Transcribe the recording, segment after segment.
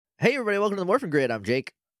Hey everybody, welcome to the Morphin Grid. I'm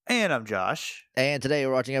Jake. And I'm Josh. And today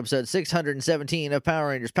we're watching episode 617 of Power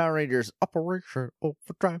Rangers Operation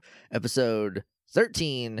Overdrive, episode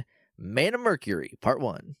 13, Man of Mercury, part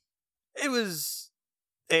 1. It was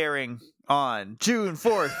airing on June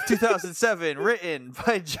 4th, 2007, written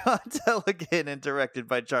by John Teligan and directed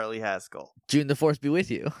by Charlie Haskell. June the 4th be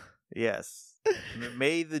with you. Yes.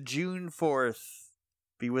 May the June 4th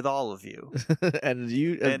be with all of you. and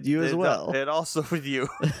you as well. And also with you.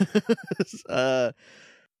 Okay.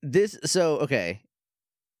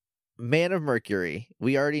 Man of Mercury,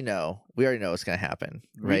 we already know what's going to happen,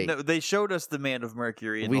 right? They showed us the Man of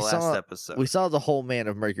Mercury in the last episode. We saw the whole Man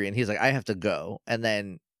of Mercury, and he's like, I have to go. And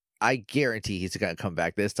then I guarantee he's going to come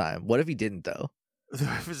back this time. What if he didn't, though?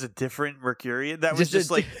 It was a different Mercurian. That was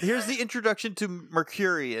just like, here's the introduction to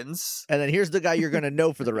Mercurians. And then here's the guy you're going to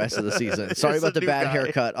know for the rest of the season. Sorry about the bad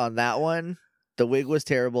haircut on that one. The wig was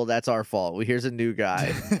terrible. That's our fault. Here's a new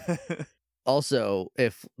guy. Also,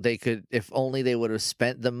 if only they would have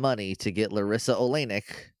spent the money to get Larissa Oleynik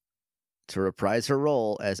to reprise her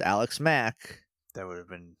role as Alex Mack. That would have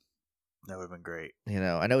been great. You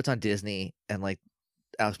know, I know it's on Disney, and like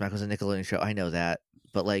Alex Mack was a Nickelodeon show. I know that.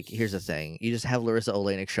 But, like, here's the thing. You just have Larissa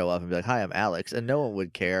Oleynik show up and be like, hi, I'm Alex, and no one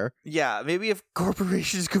would care. Yeah, maybe if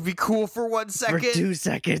corporations could be cool for 1 second. For 2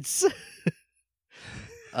 seconds.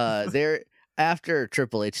 After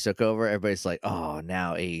Triple H took over, everybody's like, oh,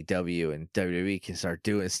 now AEW and WWE can start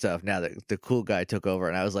doing stuff now that the cool guy took over.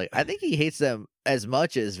 And I was like, I think he hates them as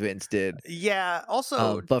much as Vince did. Yeah,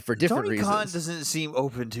 also, but for different Tony reasons. Khan doesn't seem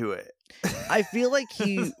open to it. I feel like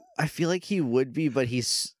he would be, but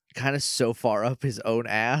he's kind of so far up his own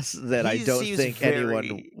ass that I don't think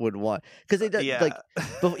anyone would want, because they like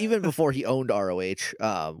even before he owned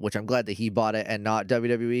ROH, which I'm glad that he bought it and not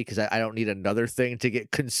WWE, because I don't need another thing to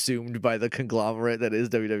get consumed by the conglomerate that is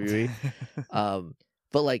WWE.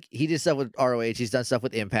 But like, he did stuff with ROH, he's done stuff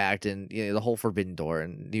with Impact, and the whole Forbidden Door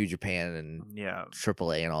and New Japan and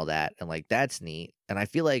AAA and all that, and like that's neat. And I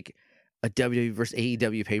feel like a WWE versus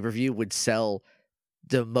AEW pay-per-view would sell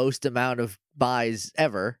the most amount of buys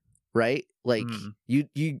ever, right? Like you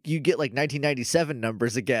get like 1997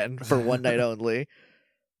 numbers again for one night only,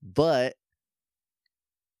 but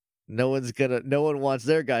no one wants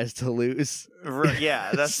their guys to lose. Right,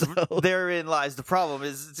 yeah, that's therein lies the problem.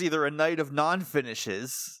 Is it's either a night of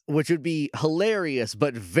non-finishes, which would be hilarious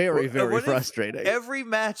but very frustrating. Every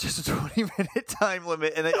match is a 20-minute time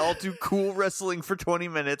limit, and they all do cool wrestling for 20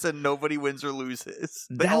 minutes, and nobody wins or loses.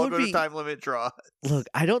 They all go to time limit draws. Look,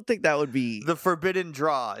 I don't think that would be the forbidden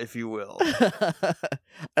draw, if you will. I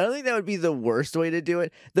don't think that would be the worst way to do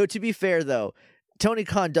it. Though, to be fair, though, Tony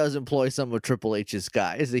Khan does employ some of Triple H's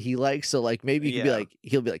guys that he likes, so like maybe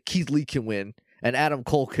he'll be like Keith Lee can win and Adam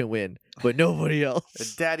Cole can win, but nobody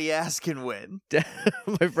else. Daddy Ass can win.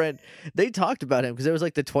 My friend, they talked about him because there was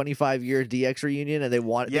like the 25-year DX reunion, and he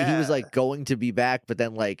was like going to be back, but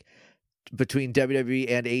then like between WWE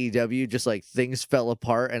and AEW, just like things fell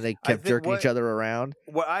apart and they kept jerking each other around.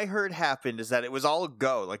 What I heard happened is that it was all a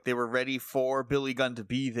go, like they were ready for Billy Gunn to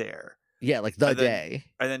be there. Yeah, like the day.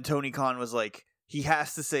 And then Tony Khan was like, he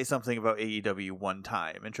has to say something about AEW one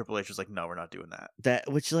time, and Triple H was like, no, we're not doing that.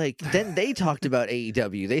 Then they talked about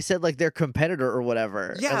AEW. They said like their competitor or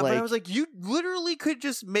whatever. Yeah, but I was like, you literally could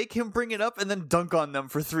just make him bring it up and then dunk on them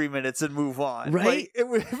for 3 minutes and move on. Right? Like, it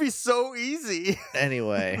would be so easy.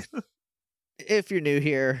 Anyway, if you're new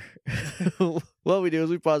here, what we do is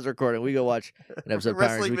we pause the recording, we go watch an episode of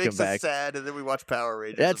Power Rangers, we come back. Wrestling makes us sad, and then we watch Power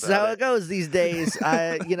Rangers. That's how it goes these days.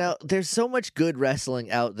 There's so much good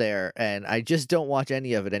wrestling out there, and I just don't watch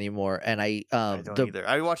any of it anymore. And I don't either.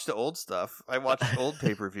 I watch the old stuff. I watch old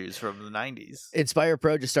pay-per-views from the 90s. Inspire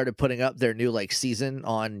Pro just started putting up their new like season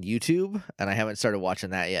on YouTube, and I haven't started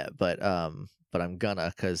watching that yet, but I'm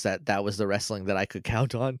gonna, because that was the wrestling that I could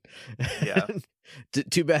count on. Yeah.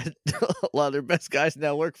 Too bad a lot of their best guys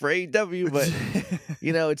now work for AEW, but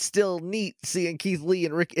it's still neat seeing Keith Lee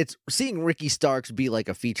and seeing Ricky Starks be like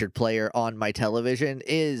a featured player on my television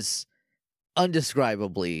is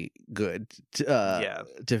undescribably good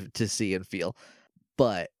to see and feel.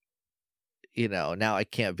 But now I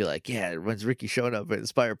can't be like, yeah, when's Ricky showing up at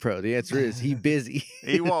Inspire Pro? The answer is he busy.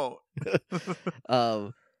 He won't.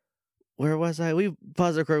 Where was I? We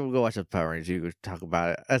pause the recording. We'll go watch the Power Rangers. You go talk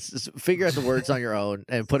about it. Just figure out the words on your own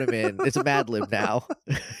and put them in. It's a Mad Lib now.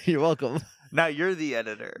 You're welcome. Now you're the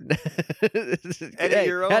editor. Edit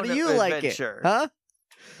your own how do you adventure. Like it? Huh?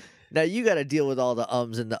 Now you got to deal with all the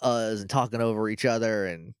ums and the uhs and talking over each other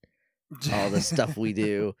and all the stuff we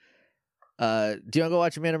do. Do you want to go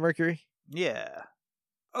watch Man of Mercury? Yeah.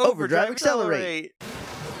 Overdrive Accelerate.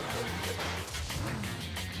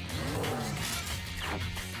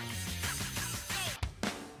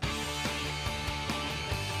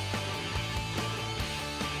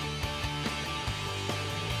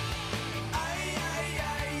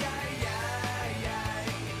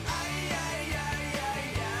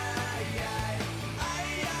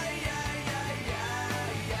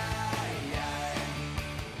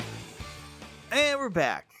 we're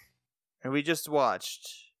back, and we just watched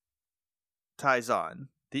Pt.1,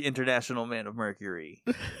 the International Man of Mercury,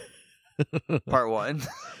 Part 1.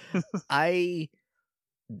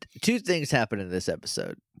 Two things happen in this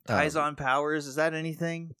episode. Pt.1 powers, is that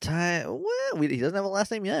anything? Well, he doesn't have a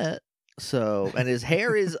last name yet. So, and his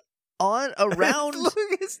hair is around. Look,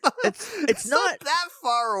 it's not that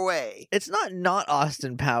far away. It's not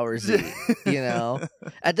Austin Powers-y, you know?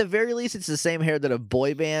 At the very least, it's the same hair that a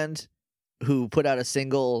boy band who put out a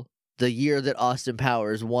single the year that Austin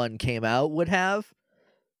Powers 1 came out would have.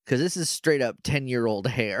 Because this is straight up 10-year-old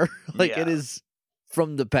hair. It is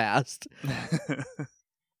from the past.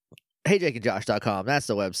 HeyJakeandJosh.com. That's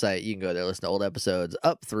the website. You can go there, listen to old episodes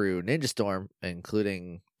up through Ninja Storm,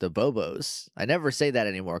 including the Bobos. I never say that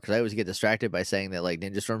anymore because I always get distracted by saying that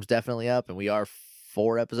Ninja Storm's definitely up, and we are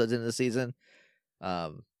 4 episodes into the season.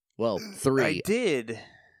 3. I did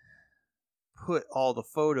put all the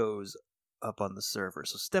photos up on the server,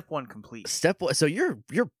 so step 1 complete. Step 1. So you're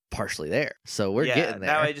partially there. So we're getting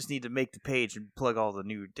there. Now I just need to make the page and plug all the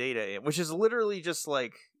new data in, which is literally just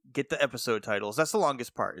get the episode titles. That's the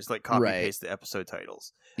longest part. Is copy paste the episode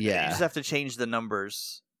titles. Yeah, and you just have to change the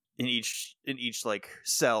numbers in each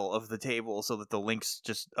cell of the table so that the links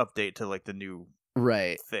just update to the new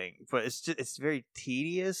thing. But it's very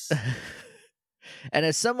tedious. And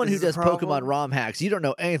as someone who does Pokemon ROM hacks, you don't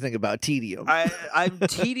know anything about tedium. I'm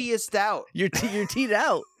tedious out. You're teed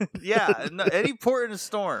out. Yeah, any port in a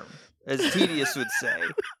storm, as Tedious would say.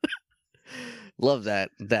 Love that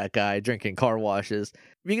guy drinking car washes.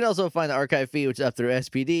 You can also find the archive feed, which is up through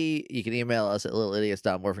SPD. You can email us at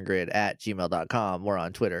littleidiots.morphingrid@gmail.com. We're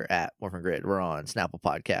on Twitter @morphingrid. We're on Snapple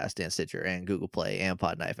Podcast and Stitcher and Google Play and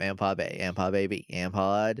Podknife and Podbay and Podbaby and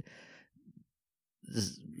Pod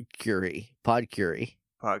Curie.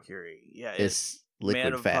 Yeah, it's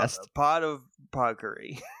liquid fast. Pod of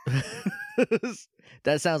Podcurie.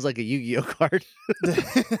 That sounds like a Yu-Gi-Oh card.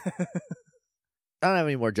 I don't have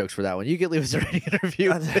any more jokes for that one. You can leave us a rating and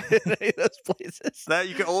review in any of those places. That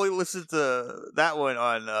you can only listen to that one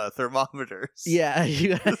on thermometers. Yeah,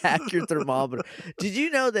 you gotta hack your thermometer. Did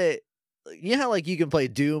you know that? You know how you can play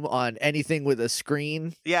Doom on anything with a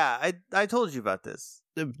screen? Yeah, I told you about this.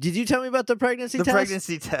 Did you tell me about the pregnancy test? The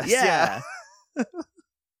pregnancy test. Yeah.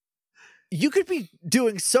 You could be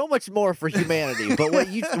doing so much more for humanity, but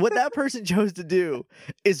what that person chose to do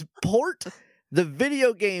is port the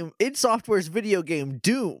video game, id Software's video game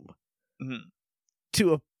Doom,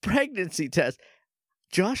 to a pregnancy test.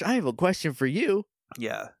 Josh, I have a question for you.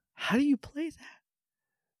 Yeah. How do you play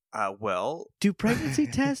that? Well, do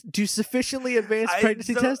sufficiently advanced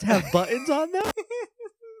pregnancy tests have buttons on them?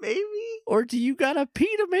 Maybe. Or do you gotta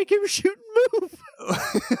pee to make him shoot and move?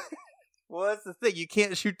 Well, that's the thing. You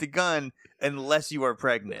can't shoot the gun unless you are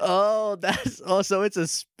pregnant. Oh, so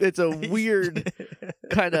it's a weird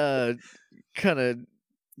kind of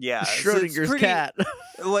Schrodinger's cat.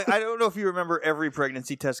 I don't know if you remember every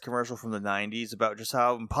pregnancy test commercial from the 90s about just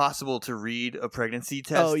how impossible to read a pregnancy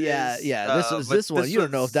test. Oh yeah, is. yeah. This one. You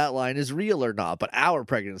don't know if that line is real or not, but our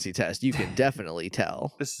pregnancy test, you can definitely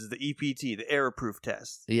tell. This is the EPT, the error-proof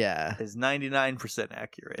test. Yeah, is 99%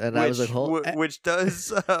 accurate. And I was like, which does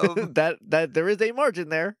that there is a margin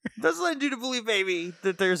there. Does lead you to believe maybe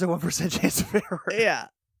that there's a 1% chance of error. Yeah,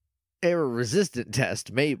 error-resistant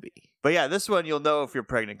test maybe. But yeah, this one you'll know if you're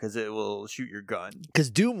pregnant because it will shoot your gun. Because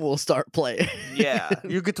Doom will start playing. Yeah,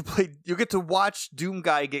 you get to watch Doom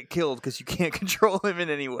guy get killed because you can't control him in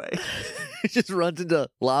any way. He just runs into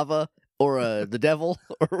lava or the devil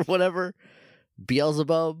or whatever.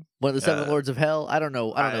 Beelzebub, one of the 7 lords of hell. I don't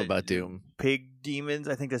know about Doom. Pig demons.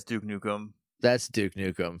 I think that's Duke Nukem. That's Duke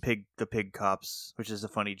Nukem. The pig cops, which is a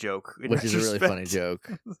funny joke. Which is a really funny joke.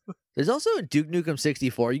 There's also a Duke Nukem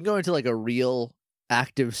 64. You can go into a real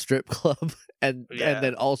active strip club and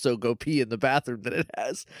then also go pee in the bathroom that it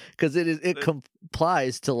has because it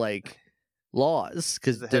complies to laws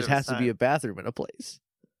because there has to be a bathroom in a place.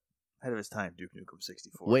 Ahead of its time, Duke Nukem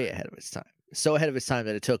 64. Way ahead of its time. So ahead of its time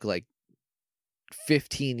that it took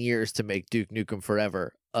 15 years to make Duke Nukem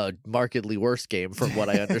Forever a markedly worse game from what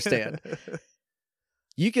I understand.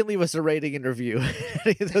 You can leave us a rating and review in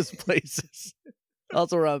any of those places.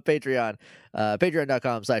 Also, we're on Patreon,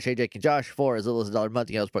 patreon.com/HeyJakeandJosh for as little as $1 a month.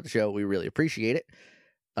 You can help support the show. We really appreciate it.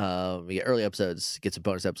 We get early episodes, get some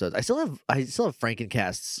bonus episodes. I still have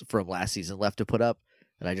Frankencasts from last season left to put up,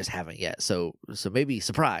 and I just haven't yet. So maybe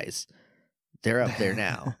surprise, they're up there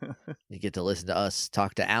now. You get to listen to us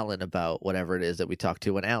talk to Alan about whatever it is that we talked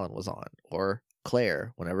to when Alan was on, or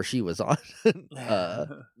Claire whenever she was on.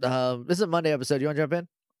 This is a Monday episode. You want to jump in?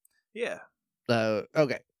 Yeah.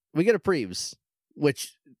 Okay. We get a Preebs,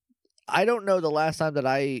 which I don't know the last time that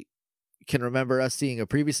I can remember us seeing a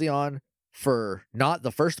previously on for not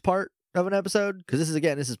the first part of an episode, because this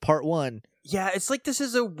is part 1. Yeah, it's like this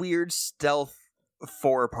is a weird stealth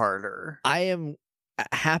 4-parter. I am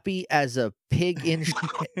happy as a pig in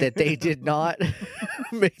that they did not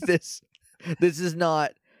make this. This is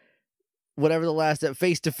not whatever the last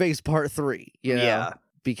face-to-face part 3, you know? Yeah.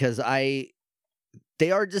 Because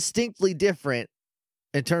they are distinctly different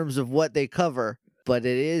in terms of what they cover, but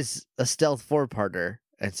it is a stealth 4-parter,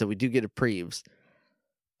 and so we do get a previews.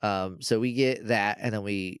 So we get that, and then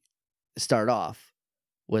we start off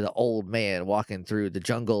with an old man walking through the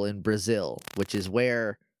jungle in Brazil, which is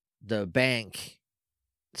where the bank.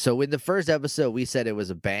 So in the first episode, we said it was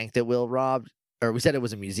a bank that Will robbed, or we said it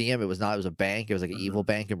was a museum. It was not. It was a bank. It was like an evil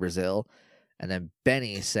bank in Brazil. And then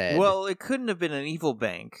Benny said, "Well, it couldn't have been an evil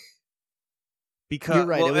bank because you're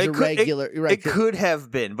right. It was a regular. It could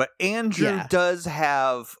have been, but Andrew does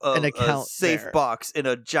have an account a safe there. Box in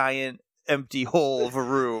a giant empty hole of a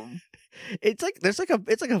room. It's like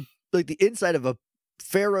like the inside of a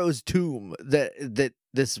pharaoh's tomb that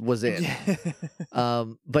this was in.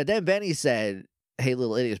 But then Benny said, 'Hey,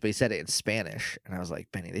 little idiots,' but he said it in Spanish, and I was like,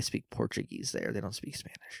 Benny, they speak Portuguese there. They don't speak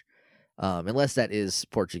Spanish, unless that is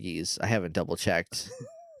Portuguese. I haven't double checked.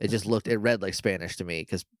 It read like Spanish to me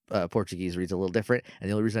because Portuguese reads a little different. And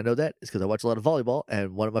the only reason I know that is because I watch a lot of volleyball,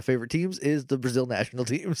 and one of my favorite teams is the Brazil national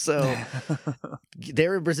team. So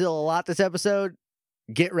they're in Brazil a lot this episode.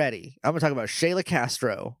 Get ready. I'm going to talk about Sheila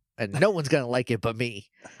Castro, and no one's going to like it but me.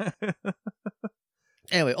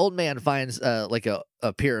 Anyway, old man finds like a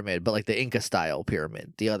pyramid, but like the Inca style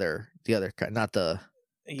pyramid. The other kind, not the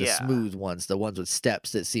smooth ones, the ones with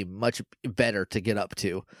steps that seem much better to get up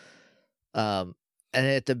to. And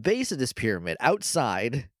at the base of this pyramid,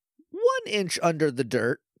 outside, 1 inch under the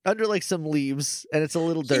dirt, under like some leaves, and it's a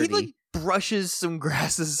little dirty. He like brushes some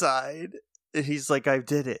grass aside, and he's like, "I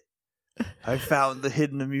did it. I found the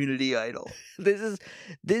hidden immunity idol." It's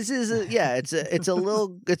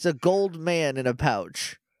a gold man in a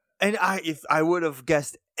pouch. And if I would have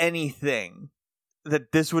guessed anything,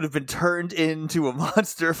 that this would have been turned into a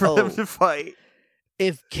monster for them to fight.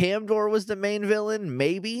 If Camdor was the main villain,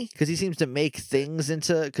 maybe, because he seems to make things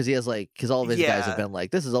into, because all of his guys have been like,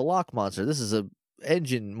 this is a lock monster, this is a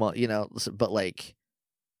engine, but like,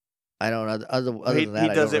 I don't know. Other than that, he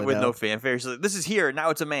does it with no fanfare. So this is here now.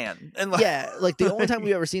 It's a man, and like the only time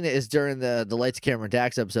we've ever seen it is during the Lights, Camera,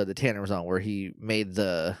 Dax episode that Tanner was on, where he made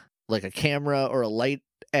a camera or a light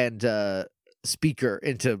and speaker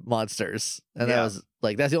into monsters, and that was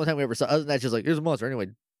like that's the only time we ever saw. Other than that, just like, here's a monster anyway.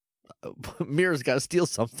 Mira's got to steal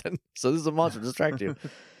something, so this is a monster to distract you.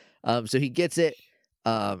 So he gets it,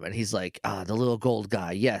 and he's like, the little gold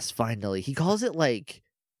guy. Yes, finally. He calls it like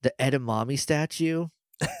the edamame statue.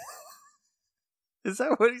 Is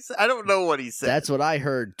that what he said? I don't know what he said. That's what I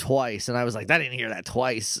heard twice, and I was like, I didn't hear that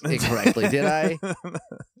twice incorrectly, did I?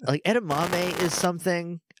 Like edamame is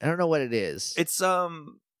something. I don't know what it is. It's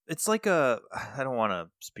like I don't want to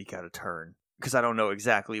speak out of turn, because I don't know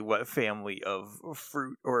exactly what family of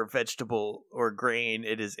fruit or vegetable or grain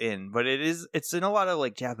it is in, but it's in a lot of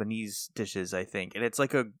like Japanese dishes, I think. And it's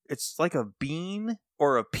like a bean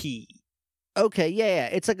or a pea. Okay, yeah.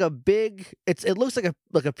 It's like a big, it looks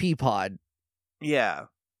like a pea pod. Yeah.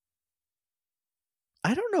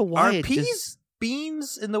 I don't know why. Are peas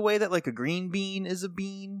beans in the way that like a green bean is a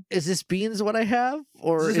bean? Is this beans what I have,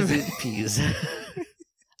 or is it peas?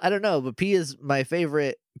 I don't know, but pea is my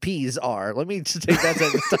favorite. Peas are. Let me just take that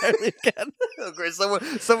sentence entirely again. Oh, great.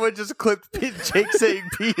 Someone just clipped Jake saying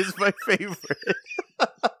pea is my favorite.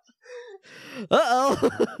 Pea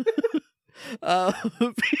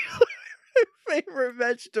is my favorite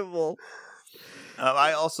vegetable.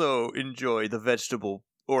 I also enjoy the vegetable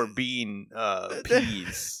or bean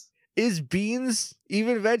peas. Is beans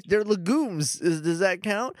even they're legumes? Does that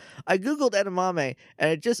count? I googled edamame,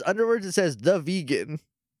 and it just underwards it says the vegan.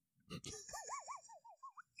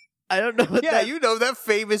 I don't know what you know that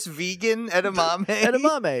famous vegan edamame.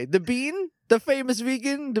 Edamame, the bean, the famous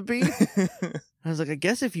vegan, the bean. I was like, I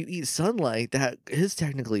guess if you eat sunlight, that is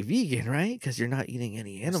technically vegan, right? Because you're not eating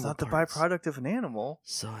any animal. It's not parts. The byproduct of an animal,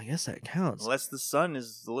 so I guess that counts. Unless the sun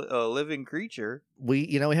is a living creature. We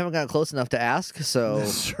haven't gotten close enough to ask, so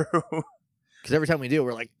that's true. Because every time we do,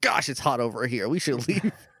 we're like, gosh, it's hot over here. We should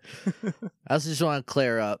leave. I also just want to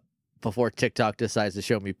clear up before TikTok decides to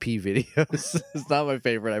show me pee videos. It's not my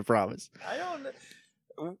favorite, I promise. I don't know.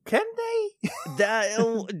 Can they?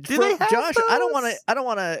 Do they have Josh, those? I don't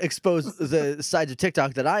want to expose the sides of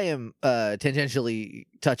TikTok that I am tangentially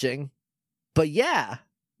touching. But yeah,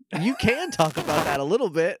 you can talk about that a little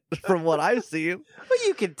bit from what I've seen. Well,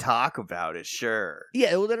 you can talk about it, sure.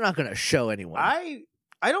 Yeah, well, they're not going to show anyone.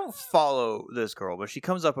 I don't follow this girl, but she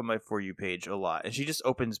comes up on my For You page a lot, and she just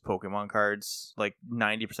opens Pokemon cards. Like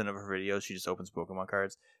 90% of her videos, she just opens Pokemon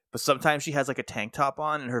cards. But sometimes she has like a tank top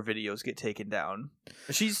on, and her videos get taken down.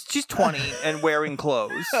 She's 20 and wearing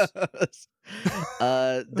clothes.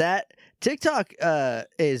 That TikTok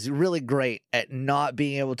is really great at not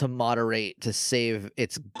being able to moderate to save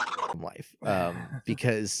its life.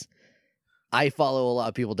 Because I follow a lot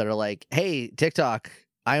of people that are like, "Hey, TikTok,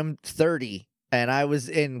 I'm 30 and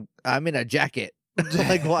I'm in a jacket."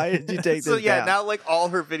 Like, why did you take this? So yeah, down? now like all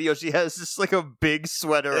her videos, she has just like a big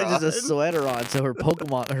sweater on. Just a sweater on, so her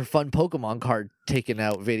fun Pokemon card taken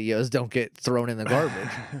out videos don't get thrown in the garbage.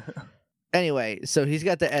 Anyway, so he's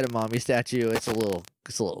got the Edamame statue. It's a little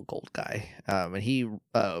gold guy. And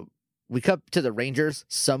we cut to the Rangers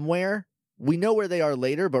somewhere. We know where they are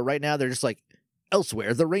later, but right now they're just like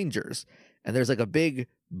elsewhere, the Rangers. And there's like a big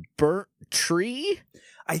burnt tree.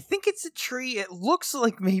 I think it's a tree. It looks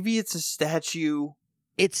like maybe it's a statue.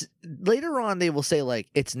 It's later on they will say like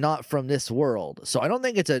it's not from this world. So I don't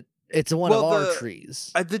think it's one of our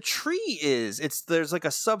trees. The tree there's like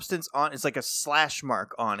a substance on. It's like a slash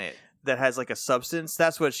mark on it that has like a substance.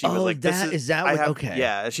 That's what she was like. Okay.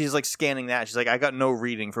 Yeah, she's like scanning that. She's like, I got no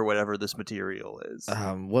reading for whatever this material is.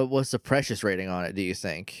 What was the precious rating on it? Do you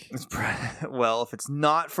think? Well, if it's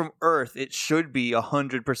not from Earth, it should be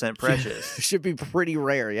 100% precious. It should be pretty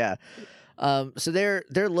rare. Yeah. So they're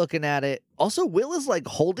looking at it. Also, Will is like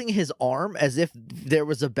holding his arm as if there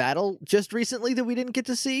was a battle just recently that we didn't get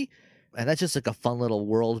to see, and that's just like a fun little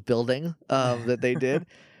world building that they did.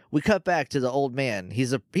 We cut back to the old man.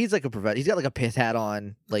 He's like a professor. He's got like a pith hat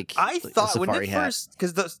on. Like I thought when it hat. first,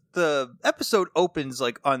 because the episode opens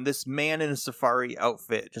like on this man in a safari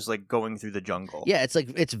outfit, just like going through the jungle. Yeah,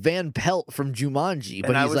 it's Van Pelt from Jumanji,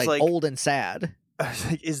 but he's like old and sad. I was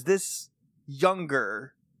like, is this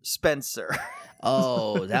younger Spencer?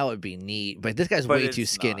 Oh, that would be neat. But this guy's way too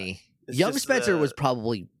skinny. Young Spencer was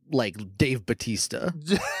probably like Dave Bautista.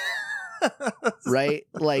 Right?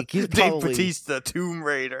 Like he's probably Dave Bautista, Tomb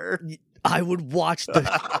Raider. I would watch the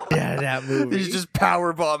out of that movie. He's just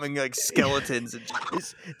power bombing like skeletons.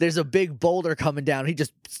 There's a big boulder coming down. He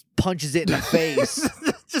just punches it in the face.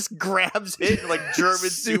 Just grabs it and like German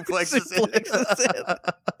suplexes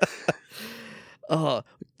it. Oh,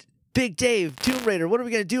 Big Dave, Tomb Raider, what are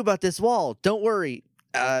we going to do about this wall? Don't worry.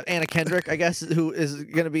 Anna Kendrick, I guess, who is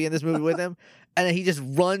going to be in this movie with him. And then he just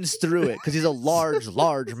runs through it because he's a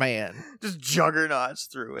large man. Just juggernauts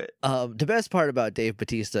through it. The best part about Dave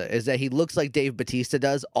Bautista is that he looks like Dave Bautista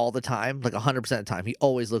does all the time, like 100% of the time. He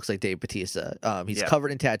always looks like Dave Bautista. He's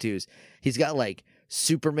covered in tattoos. He's got like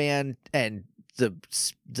Superman and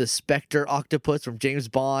the Spectre octopus from James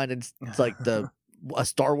Bond, and it's like a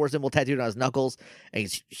Star Wars symbol tattooed on his knuckles, and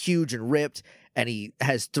he's huge and ripped, and he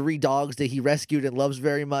has 3 dogs that he rescued and loves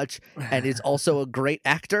very much, and is also a great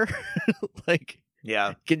actor.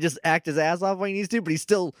 Can just act his ass off when he needs to, but he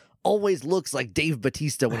still always looks like Dave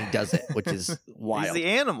Bautista when he does it, which is wild. He's the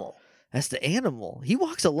animal. That's the animal. He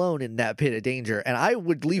walks alone in that pit of danger, and I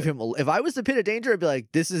would leave him. If I was the pit of danger, I'd be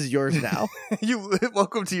like, "This is yours now.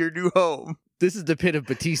 Welcome to your new home. This is the pit of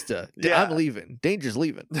Bautista. Yeah. I'm leaving. Danger's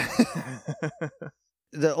leaving."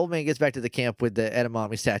 The old man gets back to the camp with the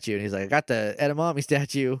Edamame statue, and he's like, "I got the Edamame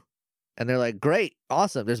statue," and they're like, "Great,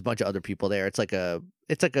 awesome." There's a bunch of other people there. It's like a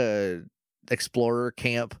explorer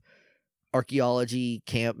camp, archaeology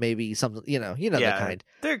camp, maybe something. You know that kind.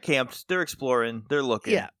 They're camped. They're exploring. They're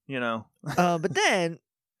looking. Yeah, But then,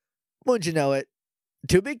 wouldn't you know it,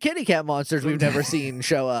 2 big kitty cat monsters we've never seen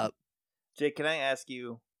show up. Jake, can I ask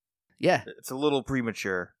you? Yeah, it's a little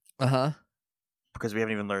premature. Uh-huh. Because we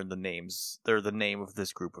haven't even learned the names. They're the name of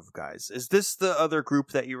this group of guys. Is this the other group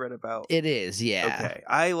that you read about? It is, yeah. Okay,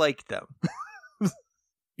 I like them.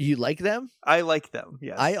 You like them? I like them,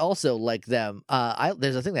 yes. I also like them.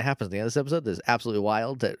 There's a thing that happens at the end of this episode that's absolutely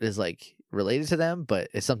wild that is like related to them, but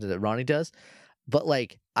it's something that Ronnie does. But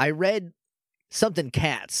like, I read something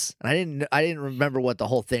cats, and I didn't remember what the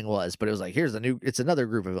whole thing was, but it was like, it's another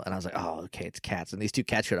group of, and I was like, oh, okay, it's cats, and these 2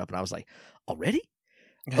 cats showed up, and I was like, already?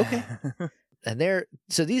 Okay. And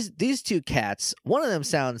these 2 cats, one of them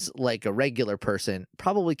sounds like a regular person,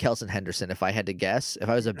 probably Kelson Henderson, if I had to guess. If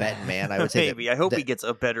I was a betting man, I would say maybe. I hope he gets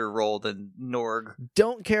a better role than Norg.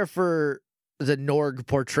 Don't care for the Norg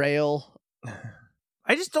portrayal.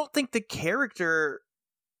 I just don't think the character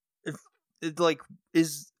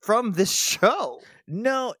is from this show.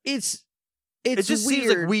 No, it just weird.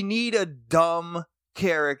 Seems like we need a dumb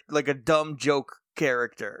character, like a dumb joke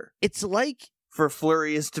character. It's like for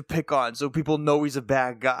Flurious to pick on, so people know he's a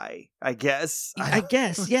bad guy. I guess. I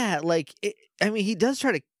guess, yeah. Like, he does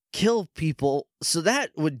try to kill people, so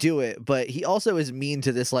that would do it. But he also is mean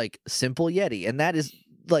to this like simple Yeti, and that is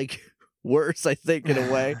like worse, I think, in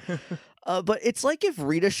a way. But it's like if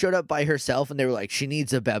Rita showed up by herself and they were like, she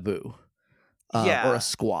needs a babu, or a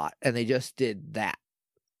squat, and they just did that,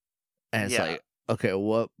 and it's like, okay,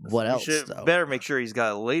 what else? Though? Better make sure he's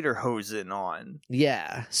got a lederhosen on.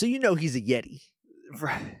 Yeah, so he's a Yeti.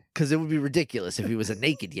 Right. Because it would be ridiculous if he was a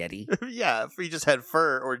naked Yeti. Yeah, if he just had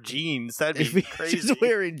fur or jeans, that'd be crazy. If he's just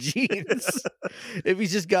wearing jeans. If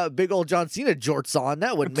he's just got big old John Cena jorts on,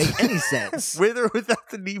 that wouldn't make any sense. With or without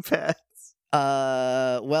the knee pads?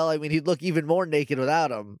 Well, I mean, he'd look even more naked without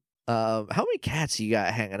them. How many cats you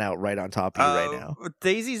got hanging out right on top of you right now?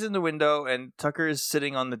 Daisy's in the window, and Tucker is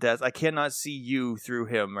sitting on the desk. I cannot see you through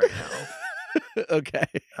him right now. Okay.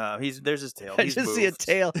 There's his tail. I just see a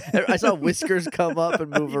tail. I saw whiskers come up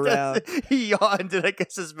and move around. He yawned, and I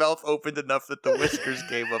guess his mouth opened enough that the whiskers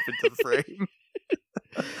came up into the frame.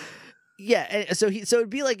 Yeah, and so it'd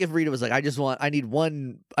be like if Rita was like, I need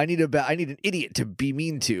an idiot to be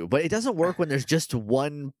mean to, but it doesn't work when there's just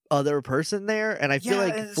one other person there, and I feel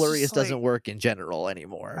like Flurious doesn't work in general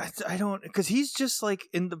anymore. I don't, because he's just like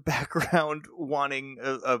in the background wanting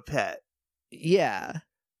a pet. Yeah,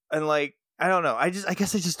 and like I don't know, I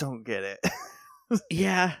guess I just don't get it.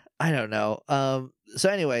 Yeah, I don't know. So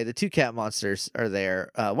anyway, the two cat monsters are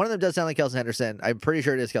there. One of them does sound like Kelson Henderson. I'm pretty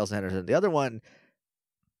sure it is Kelson Henderson. The other one,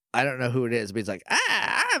 I don't know who it is, but he's like,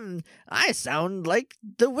 I sound like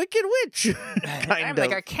the Wicked Witch. I'm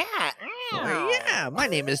like a cat. Yeah, my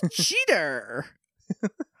name is Cheater.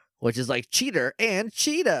 Which is like cheater and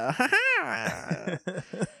cheetah.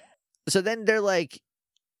 So then they're like,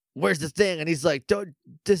 where's the thing? And he's like,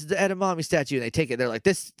 this is the edamame statue. And they take it. They're like,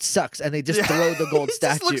 this sucks. And they just throw the gold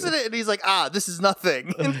statue. He just looks at it and he's like, this is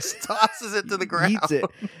nothing. And just tosses it to the ground. Eats it.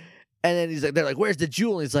 And then they're like, where's the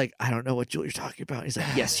jewel? And he's like, I don't know what jewel you're talking about. And he's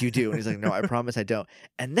like, yes, you do. And he's like, no, I promise I don't.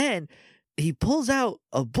 And then he pulls out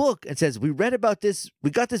a book and says, we read about this. We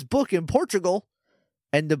got this book in Portugal.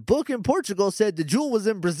 And the book in Portugal said the jewel was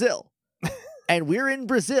in Brazil. And we're in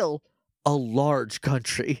Brazil, a large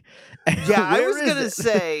country. Yeah, I was going to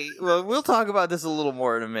say, well, we'll talk about this a little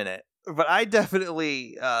more in a minute. But I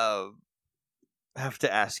definitely have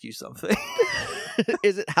to ask you something.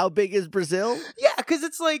 Is it how big is Brazil? Yeah, because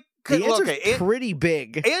it's like the answer's pretty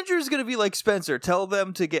big. Andrew's gonna be like Spencer. Tell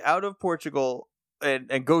them to get out of Portugal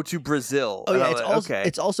and go to Brazil. Oh yeah,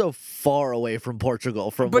 it's also far away from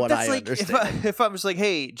Portugal, from what I understand. If I'm just like,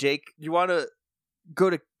 hey, Jake, you want to go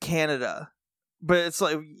to Canada? But it's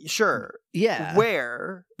like, sure, yeah.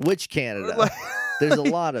 Where? Which Canada? There's a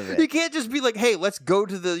lot of it. You can't just be like, hey, let's go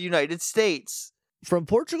to the United States. From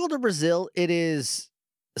Portugal to Brazil, it is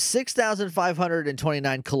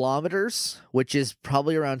 6,529 kilometers, which is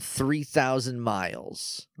probably around 3,000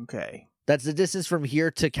 miles. Okay. That's the distance from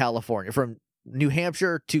here to California, from New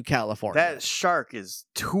Hampshire to California. That shark is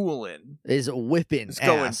tooling. Is whipping It's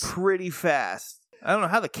going pretty fast. I don't know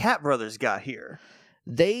how the Cat Brothers got here.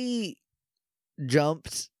 They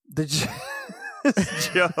jumped.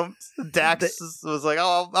 Jumped. Dax was like,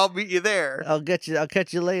 "Oh, I'll meet you there. I'll catch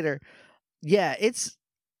you later." Yeah, it's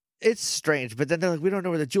strange, but then they're like, we don't know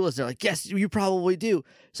where the jewel is. They're like, yes, you probably do.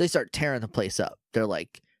 So they start tearing the place up. They're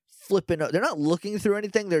like flipping. They're not looking through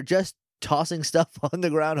anything. They're just tossing stuff on the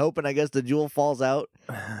ground, hoping, I guess, the jewel falls out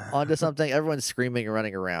onto something. Everyone's screaming and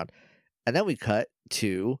running around. And then we cut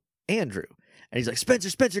to Andrew. And he's like,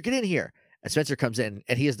 Spencer, get in here. And Spencer comes in,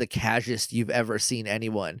 and he is the casualest you've ever seen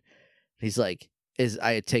anyone. He's like,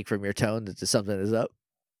 I take from your tone that something is up?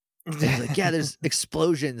 And he's like, yeah, there's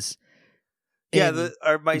explosions. Yeah,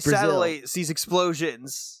 my satellite sees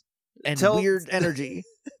explosions and weird energy.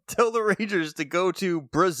 Tell the Rangers to go to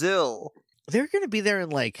Brazil. They're going to be there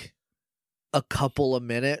in like a couple of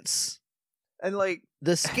minutes. And like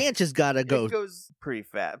the Scanch has got to go. It goes pretty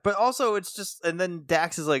fast. But also it's just, and then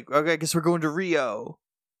Dax is like, okay, I guess we're going to Rio.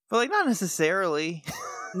 But like, not necessarily.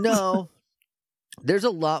 No. There's a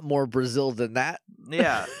lot more Brazil than that.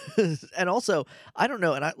 Yeah. And also, I don't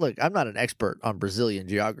know. And I'm not an expert on Brazilian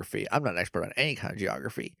geography. I'm not an expert on any kind of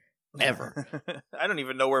geography ever. I don't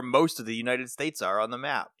even know where most of the United States are on the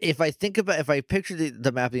map. If I picture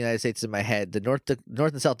the map of the United States in my head, the North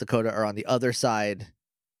and South Dakota are on the other side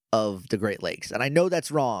of the Great Lakes. And I know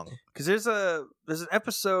that's wrong. Because there's an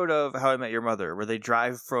episode of How I Met Your Mother where they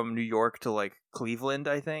drive from New York to like Cleveland,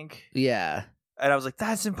 I think. Yeah. And I was like,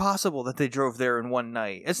 that's impossible that they drove there in one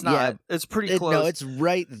night. It's not. Yeah, it's pretty close. No, it's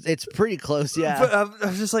right. It's pretty close, yeah. But I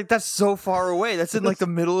was just like, that's so far away. That's in like the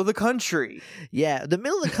middle of the country. Yeah, the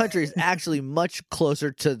middle of the country is actually much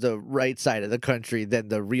closer to the right side of the country than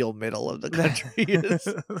the real middle of the country is.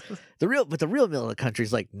 The real middle of the country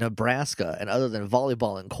is like Nebraska, and other than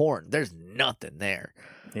volleyball and corn, there's nothing there.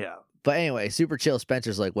 Yeah. But anyway, super chill.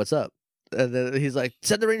 Spencer's like, "What's up?" And then he's like,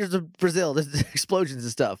 "Send the Rangers to Brazil. There's explosions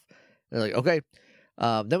and stuff." They're like, okay.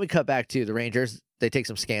 Then we cut back to the Rangers. They take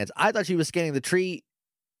some scans. I thought she was scanning the tree.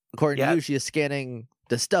 According to you, she is scanning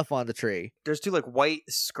the stuff on the tree. There's 2 like white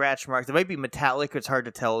scratch marks. They might be metallic. It's hard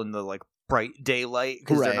to tell in the like bright daylight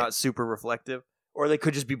because they're not super reflective. Or they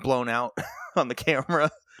could just be blown out on the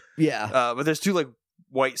camera. Yeah. But there's 2 like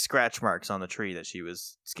white scratch marks on the tree that she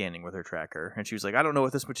was scanning with her tracker. And she was like, I don't know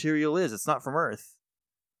what this material is. It's not from Earth.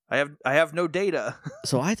 I have no data.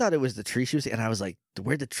 So I thought it was the tree she was, and I was like,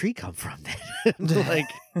 where'd the tree come from then? Like,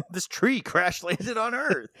 this tree crash landed on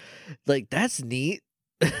Earth. Like, that's neat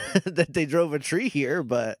that they drove a tree here,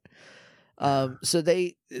 but so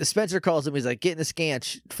Spencer calls him, he's like, get in the scan,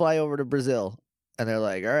 fly over to Brazil. And they're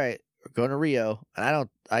like, all right, we're going to Rio. And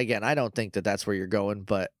I don't think that that's where you're going,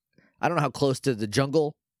 but I don't know how close to the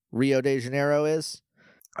jungle Rio de Janeiro is.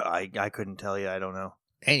 I couldn't tell you. I don't know.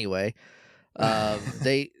 Anyway,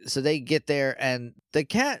 they get there, and the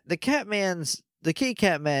kitty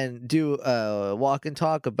cat men do walk and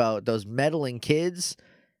talk about those meddling kids.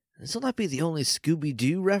 This will not be the only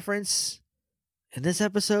Scooby-Doo reference in this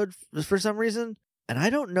episode for some reason, and I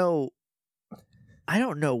don't know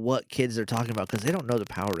what kids they're talking about because they don't know the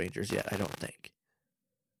Power Rangers yet. I don't think.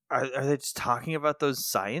 Are they just talking about those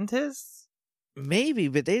scientists? Maybe,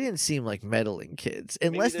 but they didn't seem like meddling kids.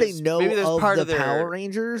 Unless they know of the Power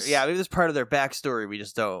Rangers. Yeah, maybe there's part of their backstory we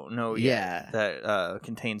just don't know yet that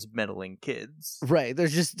contains meddling kids. Right.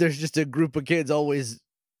 There's just a group of kids always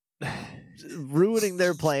ruining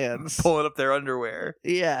their plans. Pulling up their underwear.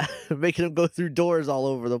 Yeah, making them go through doors all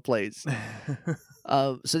over the place.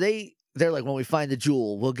 So they're like, when we find the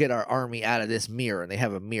jewel, we'll get our army out of this mirror. And they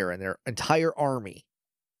have a mirror in their entire army.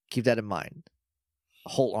 Keep that in mind. A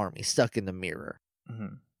whole army stuck in the mirror. Mm-hmm.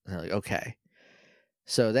 And they're like, okay.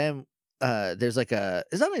 So then there's like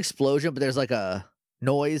it's not an explosion, but there's like a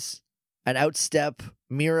noise. An outstep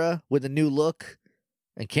Mira with a new look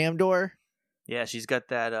and Camdor. Yeah, she's got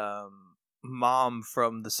that mom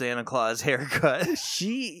from the Santa Claus haircut.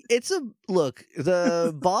 Look,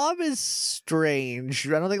 the bob is strange.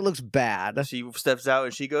 I don't think it looks bad. She steps out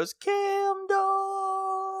and she goes, Camdor!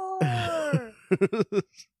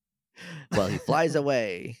 Well, he flies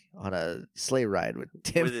away on a sleigh ride with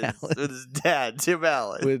Allen. With his dad, Tim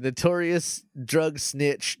Allen. With notorious drug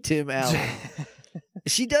snitch Tim Allen.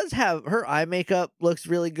 She does have her eye makeup looks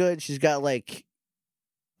really good. She's got like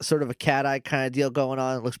sort of a cat eye kind of deal going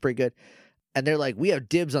on. It looks pretty good. And they're like, we have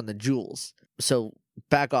dibs on the jewels, so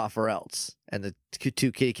back off or else. And the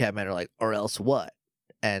 2 kitty cat men are like, or else what?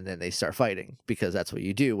 And then they start fighting because that's what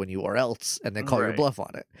you do when you or else and then call your bluff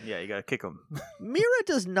on it. Yeah, you gotta kick them. Mira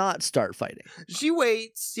does not start fighting. She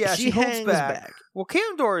waits. Yeah, she holds back. Well,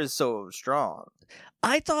 Camdor is so strong.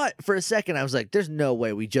 I thought for a second, I was like, there's no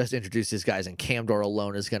way we just introduced these guys and Camdor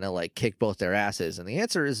alone is going to like kick both their asses. And the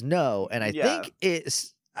answer is no. And I think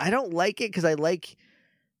I don't like it because I like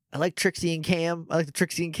Trixie and Cam. I like the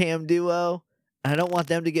Trixie and Cam duo. And I don't want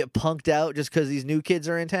them to get punked out just because these new kids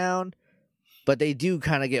are in town. But they do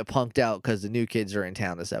kind of get punked out because the new kids are in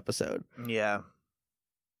town this episode. Yeah.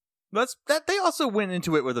 That they also went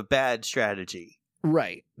into it with a bad strategy.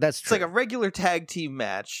 Right. That's true. It's like a regular tag team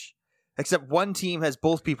match, except one team has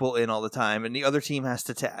both people in all the time and the other team has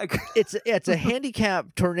to tag. It's a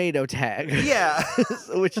handicap tornado tag. Yeah.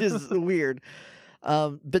 Which is weird.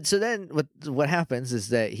 But so then what happens is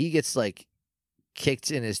that he gets like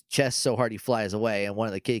kicked in his chest so hard he flies away, and one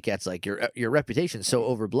of the kitty cats like, your reputation's so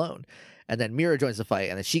overblown. And then Mira joins the fight,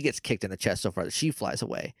 and then she gets kicked in the chest so far that she flies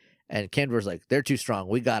away. And Camdor's like, they're too strong.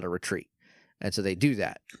 We got to retreat. And so they do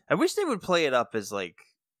that. I wish they would play it up as like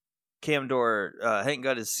Camdor hadn't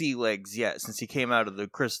got his sea legs yet since he came out of the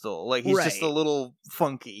crystal. Like he's just a little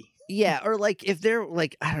funky. Yeah, or like if they're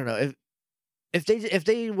like, I don't know, if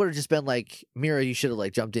they would have just been like, Mira, you should have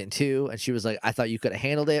like jumped in too, and she was like, I thought you could have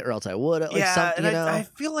handled it, or else I would have. Like, yeah, and I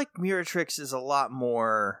feel like Miratrix is a lot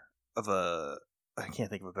more of a, I can't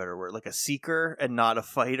think of a better word, like a seeker and not a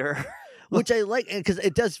fighter. Which I like, because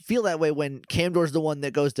it does feel that way when Camdor's the one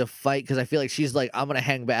that goes to fight, because I feel like she's like, I'm going to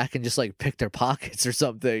hang back and just like pick their pockets or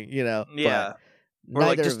something, you know? Yeah. Or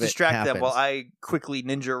like just distract them while I quickly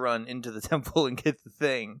ninja run into the temple and get the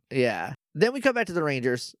thing. Yeah. Then we come back to the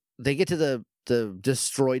Rangers. They get to the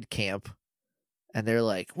destroyed camp, And they're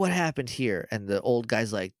like, what happened here? And the old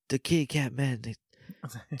guy's like, the kitty cat men, they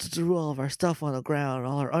threw all of our stuff on the ground.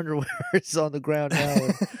 All our underwear is on the ground now.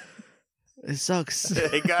 And it sucks.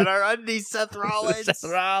 They got our undies, Seth Rollins. Seth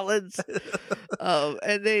Rollins.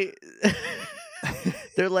 And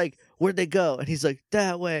they're like, where'd they go? And he's like,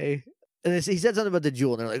 that way. And he said something about the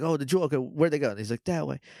jewel. And they're like, oh, the jewel. Okay, where'd they go? And he's like, that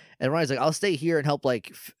way. And Ryan's like, I'll stay here and help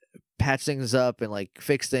like patch things up and like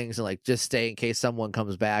fix things and like just stay in case someone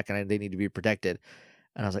comes back and they need to be protected.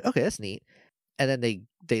 And I was like, okay, that's neat. And then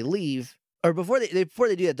they leave, or before they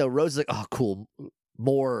do that though, Rose is like, oh cool,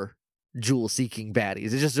 more jewel seeking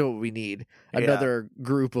baddies. It's just what we need. Another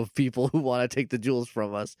group of people who want to take the jewels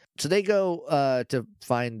from us. So they go to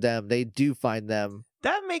find them. They do find them.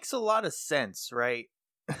 That makes a lot of sense, right?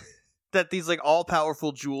 That these like all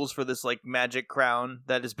powerful jewels for this like magic crown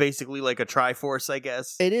that is basically like a Triforce, I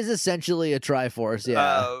guess. It is essentially a Triforce,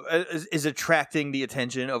 yeah. Is attracting the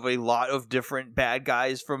attention of a lot of different bad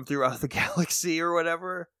guys from throughout the galaxy or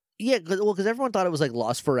whatever. Yeah, because everyone thought it was like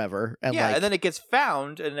lost forever, and and then it gets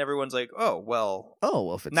found, and everyone's like, "Oh well,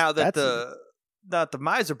 if it's, now that the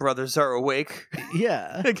Miser brothers are awake,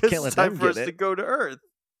 yeah, I guess it's time for us to go to Earth."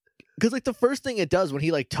 Because like the first thing it does when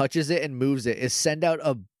he like touches it and moves it is send out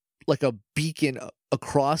a beacon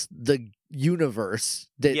across the universe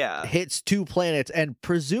that hits 2 planets and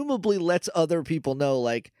presumably lets other people know,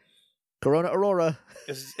 like, Corona Aurora.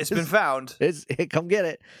 It's been found. Come get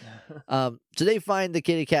it. So they find the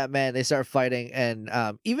kitty cat man. They start fighting, and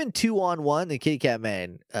even 2-on-1, the kitty cat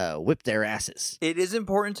man whip their asses. It is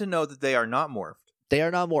important to know that they are not morphed. They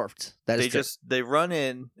are not morphed. They run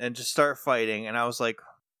in and just start fighting, and I was like,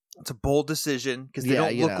 it's a bold decision because they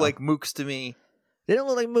don't look like mooks to me. They don't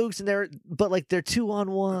look like mooks, and they're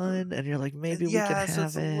 2-on-1, and you're like, maybe we can have it. Yeah, so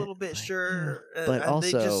it's a little bit sure, but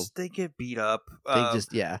also they get beat up. I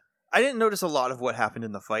didn't notice a lot of what happened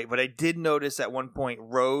in the fight, but I did notice at one point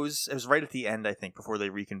Rose. It was right at the end, I think, before they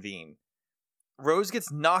reconvene. Rose gets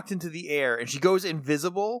knocked into the air, and she goes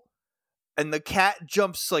invisible, and the cat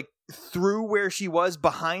jumps like through where she was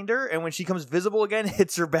behind her, and when she comes visible again,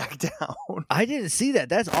 hits her back down. I didn't see that.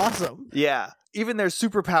 That's awesome. Yeah, even their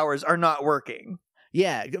superpowers are not working.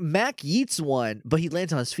 Yeah, Mac yeets one, but he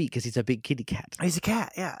lands on his feet because he's a big kitty cat. He's a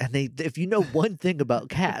cat, yeah. And if you know one thing about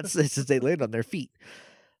cats, it's that they land on their feet.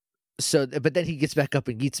 So, but then he gets back up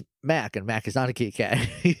and yeets Mac, and Mac is not a kitty cat.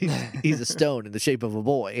 He's a stone in the shape of a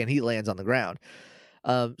boy, and he lands on the ground.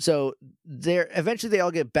 So eventually they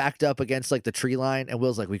all get backed up against like the tree line, and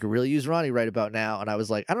Will's like, we could really use Ronnie right about now. And I was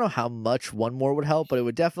like, I don't know how much one more would help, but it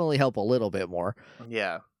would definitely help a little bit more.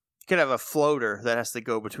 Yeah. Could have a floater that has to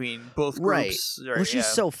go between both groups. Right. Well, she's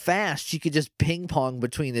so fast, she could just ping pong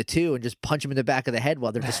between the two and just punch them in the back of the head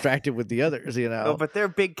while they're distracted with the others, you know? Oh, but they're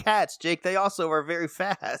big cats, Jake. They also are very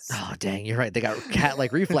fast. Oh, dang, you're right. They got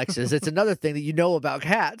cat-like reflexes. It's another thing that you know about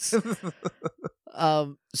cats. So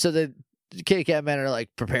the kitty cat men are like,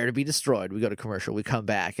 prepare to be destroyed. We go to commercial. We come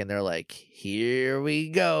back, and they're like, here we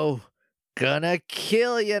go. Gonna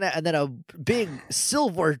kill you now. And then a big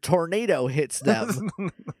silver tornado hits them.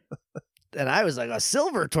 And I was like, a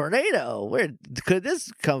silver tornado? Where could this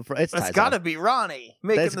come from? It's That's gotta be Ronnie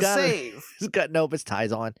making the save. Nope, it's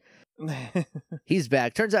ties on. He's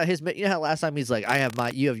back. Turns out you know how last time he's like,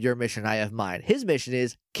 you have your mission, I have mine. His mission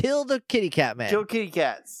is kill the kitty cat man. Kill kitty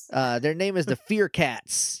cats. Their name is the Fear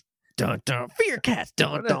Cats. Dun dun, Fear Cats.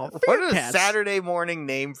 Dun dun, Fear What Cats. a Saturday morning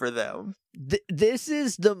name for them. This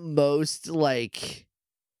is the most like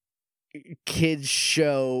kids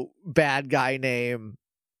show bad guy name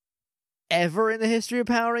ever in the history of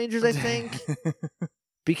Power Rangers, I think.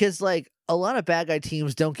 Because like a lot of bad guy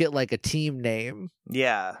teams don't get like a team name.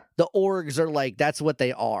 Yeah. The orgs are like, that's what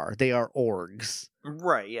they are. They are orgs.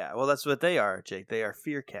 Right, yeah. Well, that's what they are, Jake. They are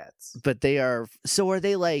Fear Cats. But they are, so are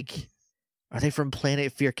they from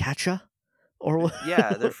planet Fear Catcha? Or what?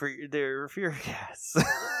 Yeah, they're Fear Cats.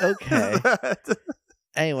 Okay.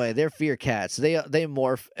 Anyway, they're Fear Cats. They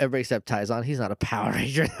morph. Everybody except Tyson. He's not a Power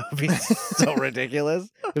Ranger. That would be so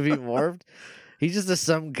ridiculous if he morphed. He's just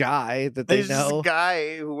some guy that they know. He's just a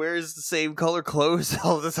guy who wears the same color clothes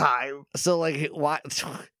all the time. So, like, what?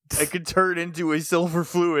 I could turn into a silver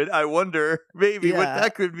fluid. I wonder maybe what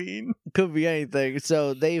that could mean. Could be anything.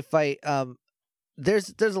 So they fight.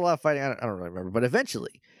 There's a lot of fighting. I don't really remember, but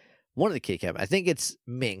eventually, one of the kitty cat, I think it's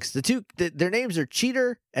Minx. The two, their names are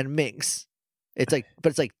Cheater and Minx. It's like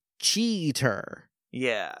cheater.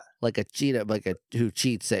 Yeah. Like a cheetah, who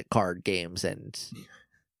cheats at card games and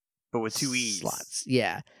but with 2 E's. Slots.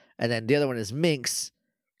 Yeah. And then the other one is Minx,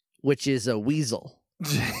 which is a weasel.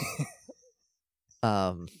 So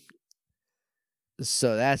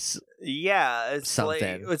that's it's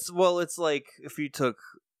something. Like it's like if you took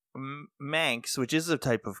Manx, which is a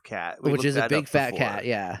type of cat, which is a big fat cat,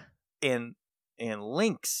 yeah, and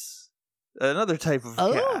Lynx, another type of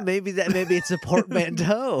cat. Oh, maybe it's a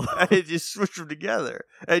portmanteau. And you switch them together,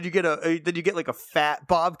 and you get like a fat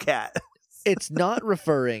bobcat. It's not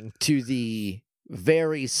referring to the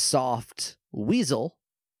very soft weasel,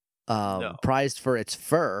 No. prized for its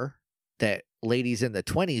fur, that ladies in the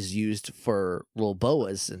 1920s used for little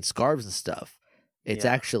boas and scarves and stuff. It's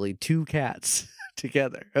actually two cats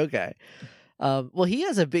together. Okay. Well, he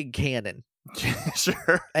has a big cannon.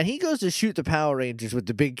 Sure. And he goes to shoot the Power Rangers with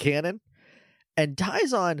the big cannon, and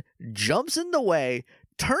Taizon jumps in the way,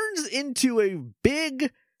 turns into a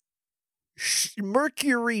big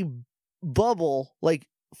Mercury bubble, like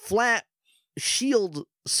flat shield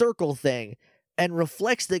circle thing, and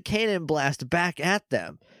reflects the cannon blast back at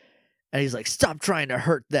them. And he's like, "Stop trying to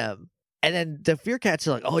hurt them." And then the Fear Cats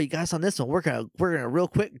are like, "Oh, you got us on this one. We're gonna real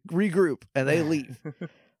quick regroup," and they leave.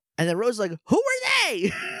 And then Rose's like, "Who are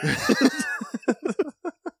they?"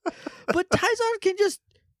 But Taizon can just.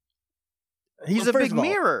 He's a big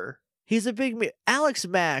mirror. He's a big mirror. Alex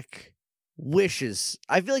Mack wishes.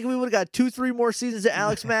 I feel like if we would have got 2-3 more seasons of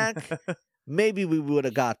Alex Mack, maybe we would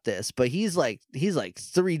have got this. But he's like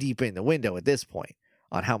 3 deep in the window at this point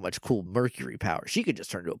on how much cool Mercury power. She could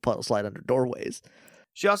just turn into a puddle slide under doorways.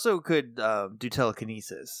 She also could do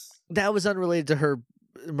telekinesis. That was unrelated to her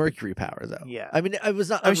Mercury power, though. Yeah. I mean, it was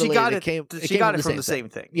not unrelated. She got it from the same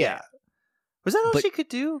thing. Yeah. Was that all she could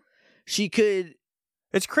do? She could.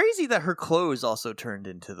 It's crazy that her clothes also turned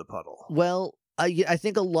into the puddle. Well, I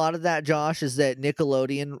think a lot of that, Josh, is that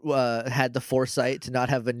Nickelodeon had the foresight to not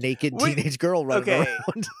have a naked teenage girl running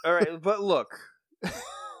around. All right, but look.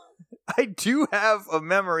 I do have a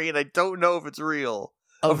memory, and I don't know if it's real.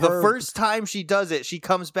 Of the first time she does it, she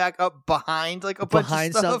comes back up behind like a bunch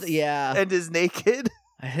of stuff, and is naked.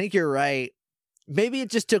 I think you're right. Maybe it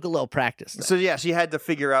just took a little practice. Then. So yeah, she had to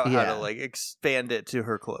figure out how to like expand it to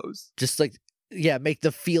her clothes. Just like make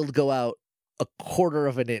the field go out 1/4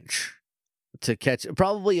 of an inch to catch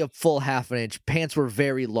probably a full 1/2 inch. Pants were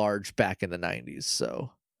very large back in the 90s,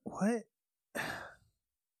 so what?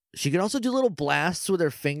 She could also do little blasts with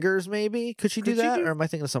her fingers, maybe. Could she do that? Or am I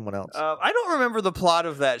thinking of someone else? I don't remember the plot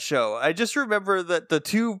of that show. I just remember that the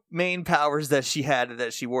two main powers that she had,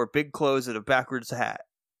 that she wore big clothes and a backwards hat.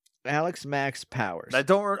 Alex Mack's powers. I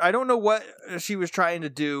don't know what she was trying to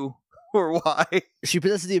do or why. She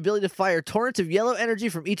possesses the ability to fire torrents of yellow energy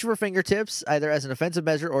from each of her fingertips, either as an offensive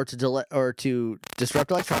measure or to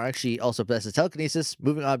disrupt electronics. She also possesses telekinesis,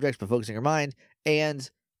 moving objects by focusing her mind,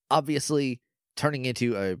 and obviously turning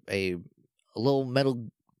into a little metal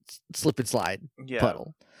slip and slide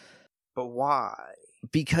puddle. But why?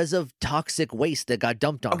 Because of toxic waste that got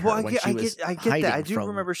dumped on her when she was hiding. I get that. I do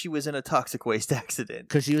remember she was in a toxic waste accident.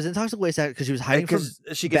 Because she was in toxic waste accident because she was hiding from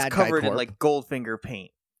she gets covered in like Goldfinger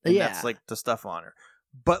paint. And that's like the stuff on her.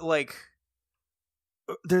 But like,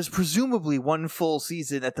 there's presumably one full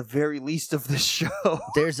season at the very least of this show.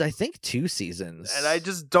 There's, I think, 2 seasons. And I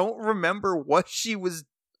just don't remember what she was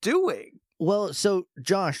doing. Well, so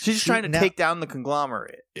Josh, she's just trying to take down the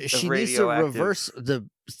conglomerate. She needs to reverse the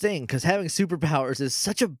thing because having superpowers is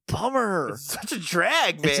such a bummer. It's such a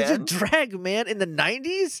drag, man. It's such a drag, man. In the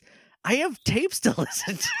 90s, I have tapes to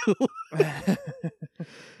listen to.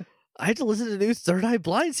 I had to listen to the new Third Eye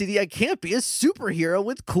Blind CD. I can't be a superhero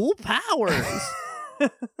with cool powers.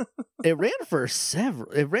 It ran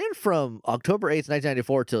from October 8th,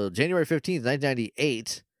 1994 till January 15th,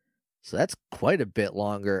 1998. So that's quite a bit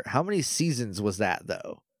longer. How many seasons was that,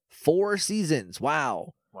 though? 4 seasons.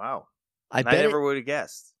 Wow. I never would have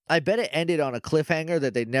guessed. I bet it ended on a cliffhanger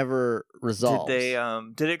that they never resolved.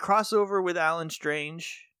 Did it cross over with Alan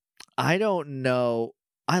Strange? I don't know.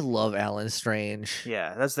 I love Alan Strange.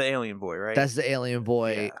 Yeah, that's the alien boy, right? That's the alien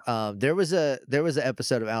boy. Yeah. There was an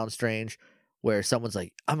episode of Alan Strange where someone's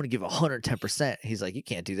like, "I'm going to give 110%." He's like, "You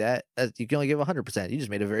can't do that. You can only give 100%. You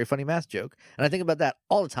just made a very funny math joke." And I think about that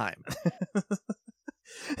all the time.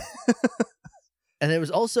 And there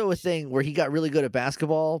was also a thing where he got really good at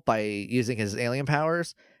basketball by using his alien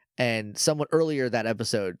powers. And someone earlier that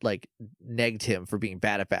episode like negged him for being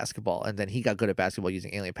bad at basketball. And then he got good at basketball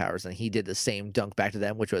using alien powers. And he did the same dunk back to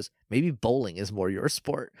them, which was, maybe bowling is more your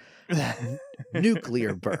sport.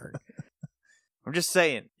 Nuclear burn. I'm just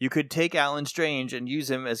saying, you could take Alan Strange and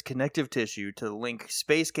use him as connective tissue to link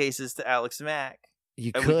space cases to Alex Mack.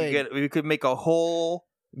 You could. We could make a whole...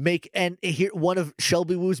 And here, one of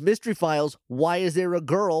Shelby Woo's mystery files, why is there a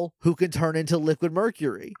girl who can turn into liquid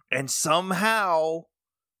mercury? And somehow...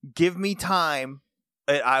 give me time,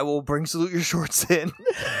 and I will bring Salute Your Shorts in.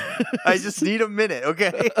 I just need a minute,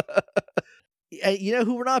 okay? You know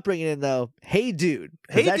who we're not bringing in though? Hey Dude.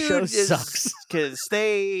 Hey that Dude show sucks. Because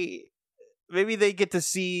maybe they get to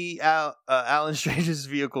see Alan Strange's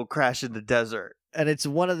vehicle crash in the desert. And it's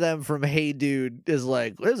one of them from Hey Dude is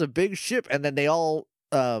like, there's a big ship, and then they all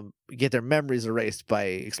get their memories erased by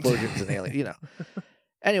explosions and aliens, you know.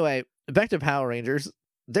 Anyway, back to Power Rangers.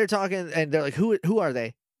 They're talking, and they're like, who are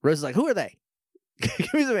they? Rose is like, who are they?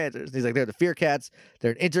 Give me some answers. And he's like, they're the Fear Cats.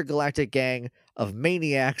 They're an intergalactic gang of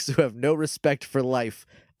maniacs who have no respect for life.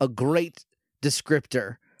 A great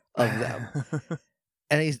descriptor of them.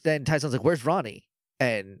 And then Tyson's like, where's Ronnie?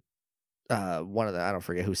 And one of the, I don't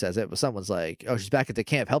forget who says it, but someone's like, oh, she's back at the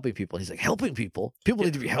camp helping people. He's like, helping people? People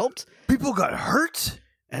need to be helped? People got hurt?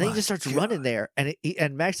 And then he just starts running there.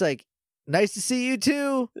 And Mac's like, nice to see you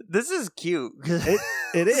too. This is cute.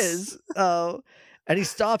 It is. And he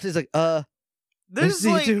stops. He's like, there's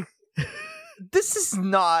like, this is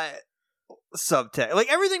not subtext.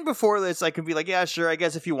 Like everything before this, I could be like, yeah, sure, I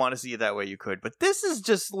guess if you want to see it that way, you could. But this is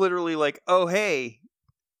just literally like, oh, hey,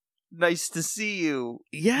 nice to see you,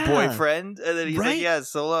 boyfriend. And then he's like,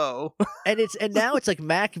 yes, hello. And now it's like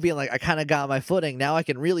Mac being like, I kind of got my footing. Now I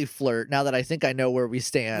can really flirt now that I think I know where we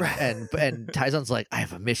stand. Right. And Tyson's like, I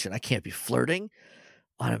have a mission. I can't be flirting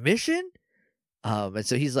on a mission. And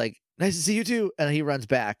so he's like, nice to see you too. And he runs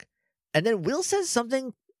back. And then Will says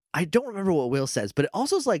something. I don't remember what Will says, but it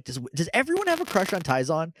also is like, does everyone have a crush on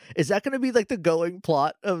Tyson? Is that going to be like the going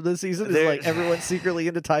plot of the season? Is like everyone's secretly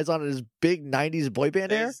into Tyson and his big 90s boy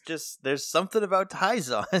band hair? There's something about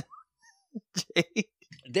Tyson.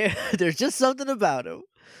 There's just something about him.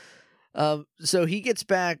 So he gets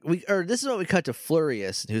back. This is when we cut to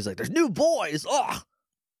Flurious, who's like, there's new boys. Oh,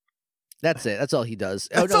 that's it. That's all he does.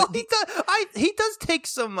 That's all he does. He does take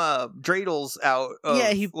some dreidels out.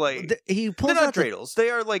 He pulls they're out not dreidels.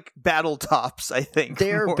 They are like battle tops. I think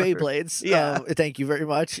they're Beyblades. Yeah. Thank you very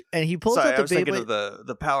much. And he pulls out the Beyblade. I was thinking of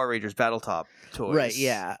the Power Rangers battle top toys. Right.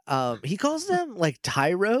 Yeah. He calls them like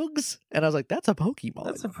Tyrogues, and I was like, that's a Pokemon.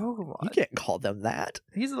 That's a Pokemon. You can't call them that.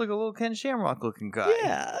 He's like a little Ken Shamrock looking guy.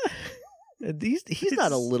 Yeah. He's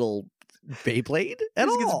not a little Beyblade at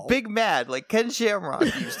all. He gets big mad like Ken Shamrock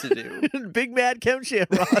used to do. Big mad Ken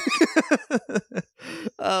Shamrock.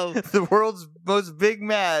 The world's most big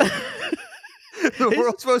mad. The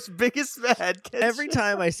world's most biggest mad. Every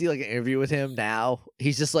time I see like an interview with him now,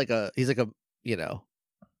 he's just like a you know,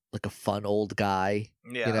 like a fun old guy.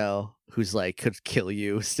 Yeah. You know, who's like could kill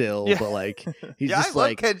you still, but like he's just I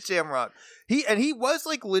love Ken Shamrock. He was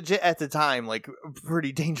like legit at the time, like a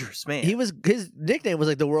pretty dangerous man. His nickname was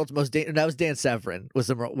like the world's most dangerous. That was Dan Severin was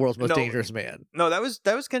the world's most dangerous man. No, that was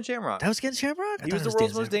Ken Shamrock. That was Ken Shamrock. He was the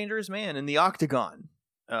world's most dangerous man in the Octagon.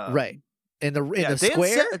 Right in the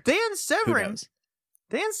square. Dan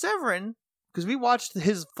Severin. Because we watched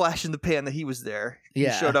his flash in the pan that he was there.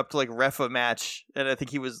 Yeah. He showed up to like ref a match, and I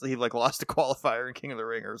think he like lost a qualifier in King of the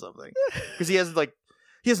Ring or something. Because he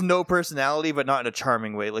has no personality, but not in a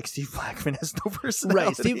charming way. Like Steve Blackman has no personality.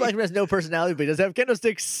 Right, Steve Blackman has no personality, but he does have kendo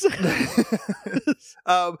sticks.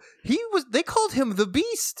 They called him the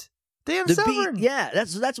Beast. Dan Severin. Yeah,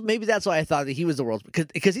 that's why I thought that he was the world's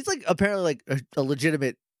because he's like apparently like a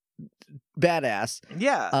legitimate badass.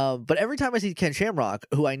 Yeah. But every time I see Ken Shamrock,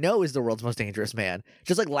 who I know is the world's most dangerous man,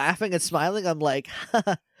 just like laughing and smiling, I'm like,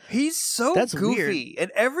 he's so that's goofy. Weird.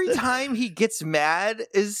 And every time he gets mad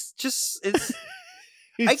is just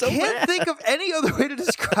I so can't mad. Think of any other way to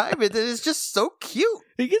describe it. That is just so cute.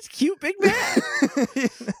 He gets cute, big mad.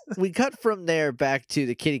 We cut from there back to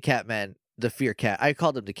the Kitty Cat Men, the Fear Cat. I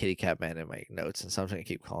called them the Kitty Cat Men in my notes, and so I'm going to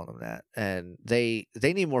keep calling them that. And they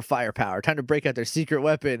need more firepower. Time to break out their secret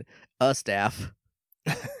weapon, a staff.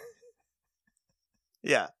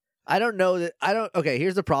 Yeah. I don't know that. Okay,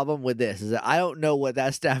 here's the problem with this: is that I don't know what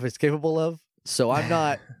that staff is capable of, so I'm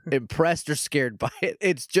not impressed or scared by it.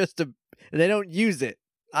 It's just they don't use it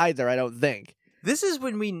either, I don't think. This is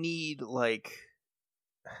when we need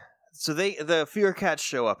so the Fear Cats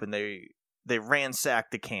show up and they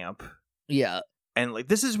ransack the camp. Yeah. And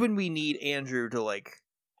this is when we need Andrew to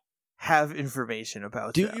have information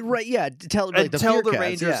about them. Right, yeah, tell the Fear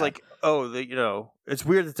Rangers Cats, it's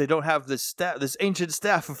weird that they don't have this ancient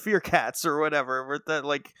staff of Fear Cats or whatever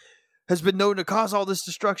that has been known to cause all this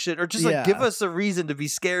destruction, or just give us a reason to be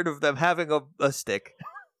scared of them having a stick.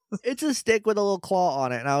 It's a stick with a little claw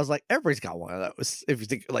on it, and I was like, everybody's got one of those. If you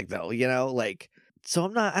think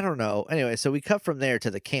so I don't know. Anyway, so we cut from there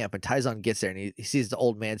to the camp, and Tyson gets there, and he sees the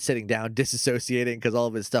old man sitting down, disassociating because all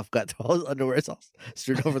of his stuff all his underwear is all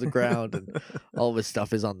strewn over the ground, and all of his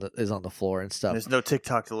stuff is on the floor and stuff. There's no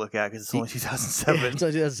TikTok to look at because it's only 2007. It's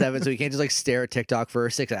only 2007, so he can't just stare at TikTok for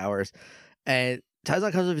 6 hours. And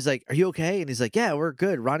Tyson comes up, he's like, "Are you okay?" And he's like, "Yeah, we're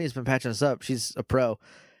good. Ronnie's been patching us up. She's a pro."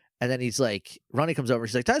 And then he's like, Ronnie comes over.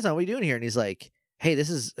 She's like, "Tyson, what are you doing here?" And he's like, "Hey, this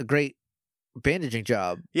is a great bandaging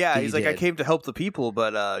job." Yeah, he's like, "I came to help the people,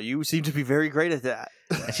 but you seem to be very great at that."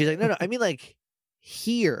 And she's like, "No, I mean like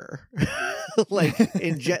here." Like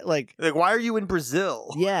like why are you in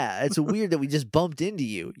Brazil? Yeah, it's weird that we just bumped into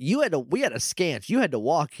you. We had a scant. You had to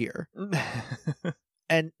walk here.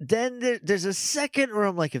 And then there's a second where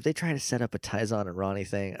I'm like, if they try to set up a Tyson and Ronnie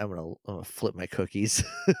thing, I'm gonna flip my cookies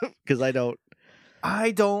because I don't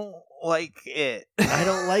like it. I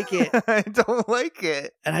don't like it. I don't like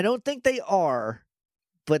it. And I don't think they are,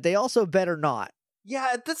 but they also better not.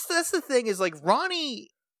 Yeah, that's the thing is like Ronnie,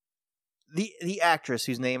 the actress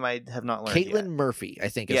whose name I have not learned Caitlin yet. Murphy, I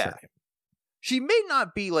think is her name. She may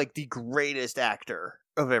not be like the greatest actor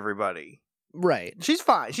of everybody. Right. She's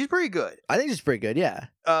fine. She's pretty good. I think she's pretty good, yeah.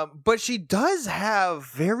 But she does have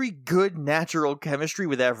very good natural chemistry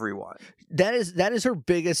with everyone. That is her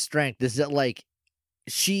biggest strength, is that like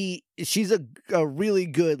she's a really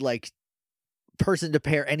good like person to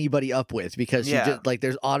pair anybody up with, because she just like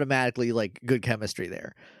there's automatically like good chemistry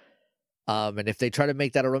there. And if they try to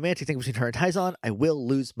make that a romantic thing between her and Tyson, I will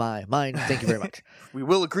lose my mind. Thank you very much. We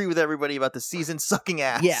will agree with everybody about the season sucking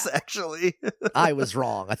ass, actually. I was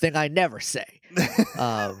wrong. A thing I never say.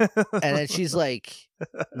 And then she's like,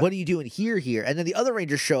 "What are you doing here? And then the other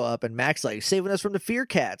Rangers show up, and Mac's like, "Saving us from the Fear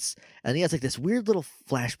Cats." And he has like this weird little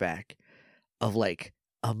flashback of like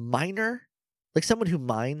a miner, like someone who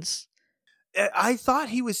mines. I thought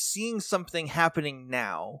he was seeing something happening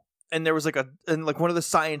now. And there was like one of the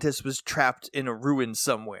scientists was trapped in a ruin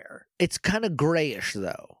somewhere. It's kind of grayish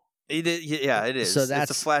though. It is. So it's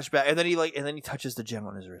a flashback, and then he touches the gem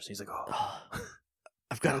on his wrist. He's like, "Oh,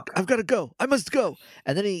 I've got to go. I must go."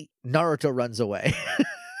 And then Naruto runs away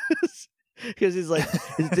because he's like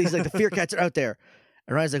the Fear Cats are out there,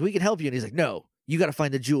 and Ryan's like, "We can help you," and he's like, "No, you got to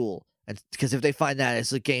find the jewel, and because if they find that,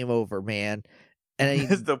 it's a game over, man." And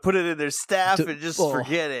then they'll put it in their staff and just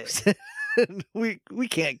forget it. we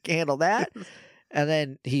can't handle that. And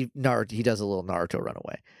then he does a little Naruto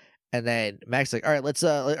runaway, and then Mac's like, all right, let's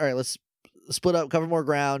split up, cover more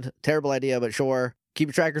ground. Terrible idea, but sure. Keep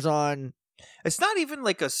your trackers on. It's not even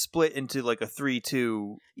like a split into like a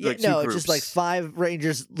 3-2. Yeah, no, it's just like 5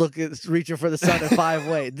 Rangers reaching for the sun in 5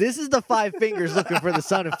 ways. This is the 5 fingers looking for the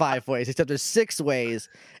sun in 5 ways, except there's 6 ways,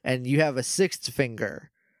 and you have a 6th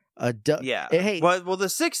finger. Hey, well, the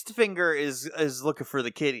 6th finger is looking for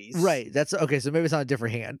the kitties, right? That's okay. So maybe it's on a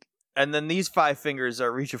different hand. And then these 5 fingers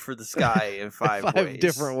are reaching for the sky in 5 ways.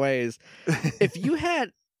 Different ways. If you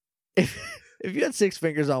had 6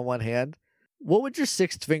 fingers on one hand, what would your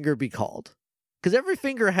 6th finger be called? Because every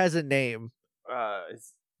finger has a name.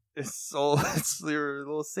 It's your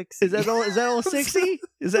little 60. Is that all 60?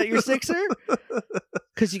 Is that your 6er?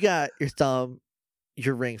 Because you got your thumb,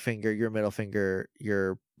 your ring finger, your middle finger,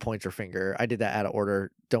 your pointer finger. I did that out of order.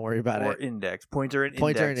 Don't worry about it. Or index. Pointer and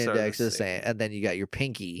index are the same. And then you got your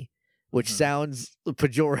pinky, which sounds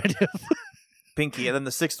pejorative. Pinky, and then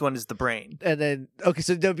the 6th one is the brain. And then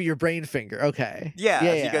so that'd be your brain finger. Okay. Yeah.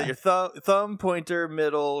 So you got your thumb, pointer,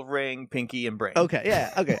 middle, ring, pinky, and brain. Okay.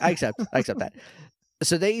 Yeah. Okay. I accept that.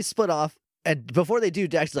 So they split off. And before they do,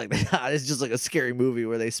 Dax is like, it's just like a scary movie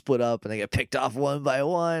where they split up and they get picked off one by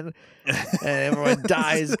one, and everyone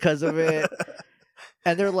dies because of it.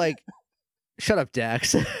 And they're like, "Shut up,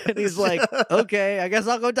 Dax." And he's like, "Okay, I guess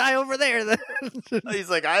I'll go die over there then." He's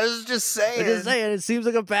like, "I was just saying. It seems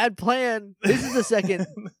like a bad plan." This is the second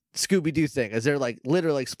Scooby-Doo thing, as they're like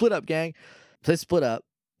literally like, "Split up, gang." So they split up.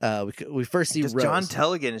 We first see Rose. John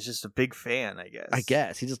Telligan is just a big fan, I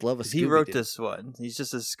guess. He just loves a Scooby-Doo. He wrote this one. He's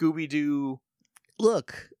just a Scooby-Doo.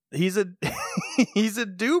 Look, he's a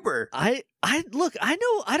doober. I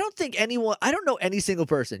don't know any single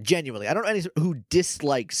person, genuinely. I don't know any who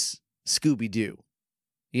dislikes Scooby-Doo.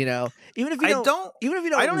 You know, even if you don't love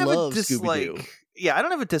Scooby-Doo. Yeah, I don't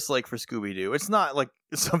have a dislike for Scooby-Doo. It's not like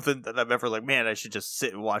something that I'm ever like, man, I should just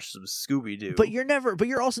sit and watch some Scooby-Doo. But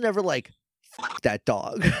you're also never like, fuck that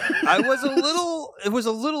dog. It was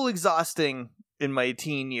a little exhausting in my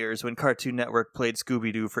teen years when Cartoon Network played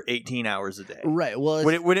Scooby-Doo for 18 hours a day. Right. Well,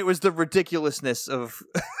 when it was the ridiculousness of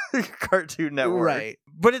Cartoon Network. Right.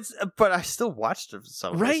 But I still watched it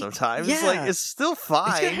sometimes. Yeah. Like, it's still fine.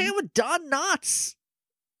 It's gonna hang out with Don Knotts.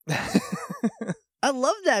 I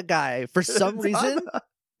love that guy for some reason.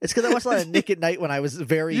 It's because I watched a lot of Nick at Night when I was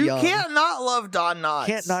very young. You can't not love Don Knotts.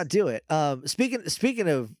 Can't not do it. Speaking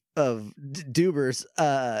of doobers,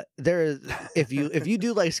 if you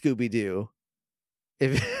do like Scooby-Doo,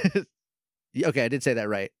 okay, I did say that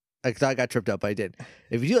right. I thought I got tripped up, but I did.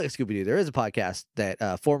 If you do like Scooby-Doo, there is a podcast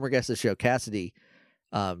that former guest of the show, Cassidy,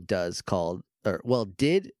 does called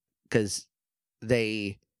did because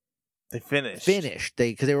they finished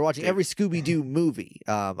because they were watching every Scooby-Doo movie.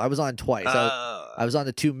 I was on twice. I was on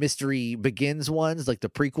the 2 Mystery Begins ones, like the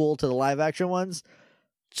prequel to the live action ones.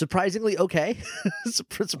 Surprisingly okay.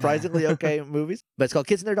 Surprisingly okay movies. But it's called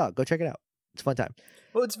Kids and Their Dog. Go check it out. It's a fun time.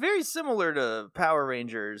 Well, it's very similar to Power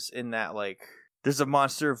Rangers in that, like, there's a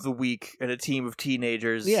monster of the week and a team of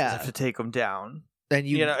teenagers have to take them down. And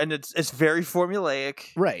and it's very formulaic.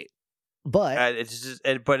 Right. But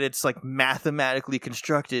it's like mathematically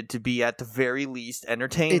constructed to be at the very least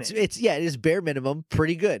entertaining. It is bare minimum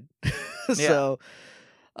pretty good. So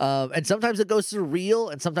and sometimes it goes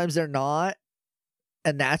surreal and sometimes they're not.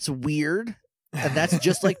 And that's weird. And that's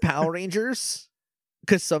just like Power Rangers.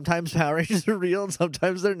 Because sometimes Power Rangers are real and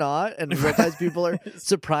sometimes they're not. And sometimes people are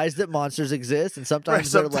surprised that monsters exist. And sometimes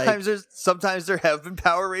sometimes there have been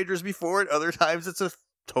Power Rangers before and other times it's a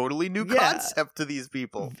totally new concept to these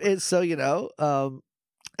people. It's so,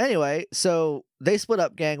 anyway, so they split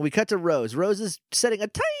up, gang. We cut to Rose. Rose is setting a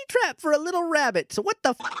tiny trap for a little rabbit. So what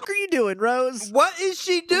the fuck are you doing, Rose? What is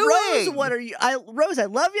she doing? Rose, what are you? Rose, I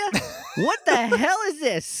love you. What the hell is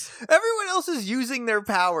this? Everyone else is using their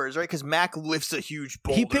powers, right? Because Mac lifts a huge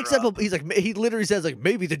boulder. He picks up he literally says like,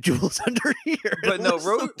 maybe the jewel's under here. But no,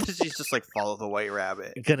 Rose, she's just like, follow the white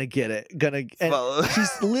rabbit. Gonna get it.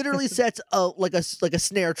 She literally sets a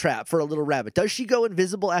snare trap for a little rabbit. Does she go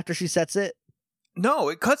invisible after she sets it? No,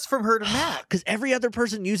 it cuts from her to Mac. Because every other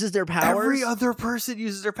person uses their powers? Every other person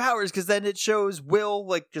uses their powers, because then it shows Will,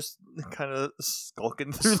 like, just kind of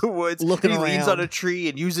skulking through the woods. Looking around. He leans on a tree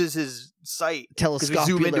and uses his sight. Telescopular. Because we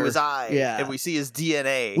zoom into his eye, and we see his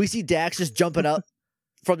DNA. We see Dax just jumping up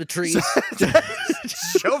from the trees.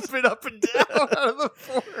 Jumping up and down out of the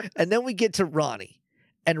forest. And then we get to Ronnie.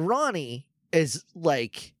 And Ronnie is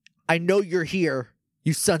like, I know you're here.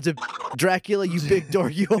 You sons of Dracula, you big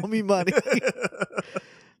dork, you owe me money.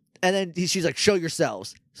 And then she's like, show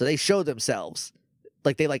yourselves. So they show themselves.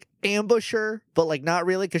 Like, they, like, ambush her, but, like, not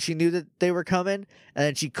really, because she knew that they were coming. And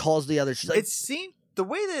then she calls the others. She's like... The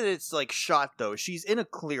way that it's, like, shot, though, she's in a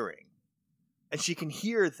clearing. And she can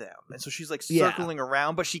hear them. And so she's, like, circling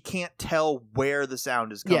around, but she can't tell where the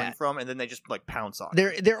sound is coming from. And then they just, like, pounce on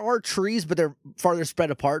her. There are trees, but they're farther spread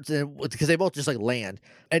apart, because they both just, like, land.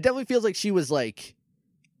 And it definitely feels like she was, like...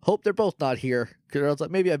 Hope they're both not here. Because I was like,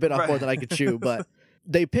 maybe I bit off more than I could chew. But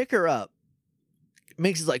they pick her up.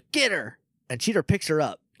 Minx is like, get her. And Cheater picks her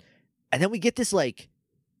up. And then we get this, like,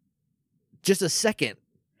 just a second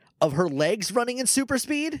of her legs running in super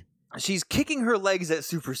speed. She's kicking her legs at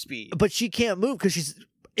super speed. But she can't move because she's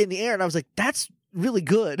in the air. And I was like, that's really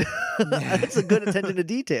good. That's a good attention to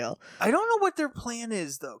detail. I don't know what their plan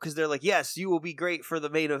is, though. Because they're like, yes, you will be great for the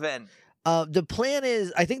main event. The plan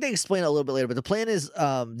is, I think they explain it a little bit later, but the plan is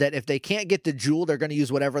that if they can't get the jewel, they're going to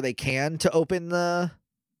use whatever they can to open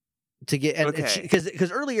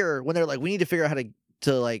because earlier when they're like, we need to figure out how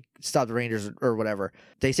to like stop the Rangers or whatever,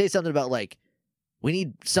 they say something about like, we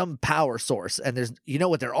need some power source, and there's,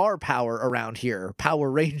 there are power around here,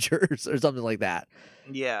 Power Rangers or something like that.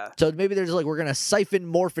 Yeah. So maybe they're just like, we're going to siphon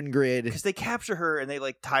Morphin Grid. Because they capture her and they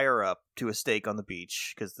like tie her up to a stake on the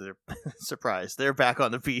beach because they're surprised. They're back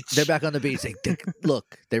on the beach. They're back on the beach.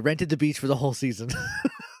 Look, they rented the beach for the whole season.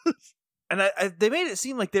 And they made it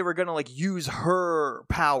seem like they were going to like use her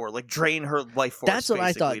power, like drain her life force. That's what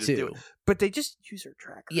I thought too. But they just use her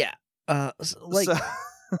tracker. Yeah. I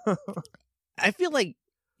feel like,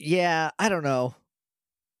 I don't know.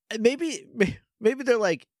 Maybe they're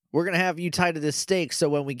like, we're going to have you tied to this stake so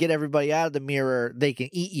when we get everybody out of the mirror, they can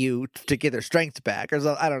eat you to get their strength back. Or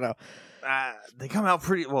something. I don't know. They come out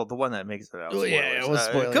pretty... Well, the one that makes it out. It was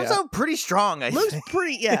spoiled, it comes out pretty strong, I think. Looks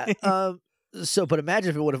pretty, yeah. But imagine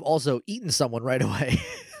if it would have also eaten someone right away.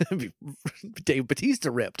 Dave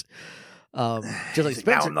Bautista ripped. Just like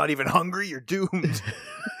Spencer. Now I'm not even hungry. You're doomed.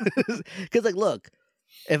 Because, like, look...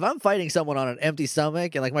 If I'm fighting someone on an empty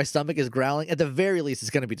stomach and like my stomach is growling, at the very least,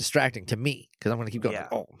 it's going to be distracting to me because I'm going to keep going.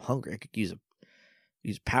 Like, oh, I'm hungry. I could use a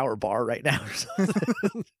power bar right now or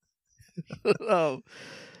something.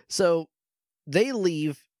 So they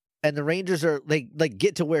leave, and the Rangers are like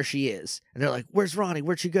get to where she is, and they're like, "Where's Ronnie?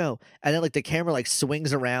 Where'd she go?" And then like the camera like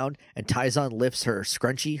swings around, and Tyson lifts her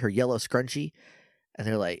scrunchie, her yellow scrunchie, and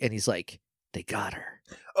they're like, and he's like, "They got her."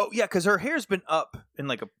 Oh yeah, because her hair's been up in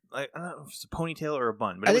like I don't know if it's a ponytail or a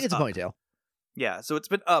bun, but I think it's a ponytail. Yeah, so it's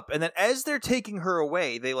been up, and then as they're taking her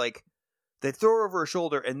away, they throw her over her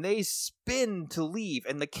shoulder and they spin to leave,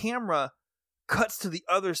 and the camera cuts to the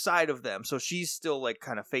other side of them, so she's still like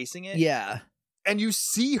kind of facing it. Yeah, and you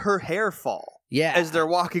see her hair fall. Yeah, as they're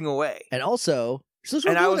walking away, and also she's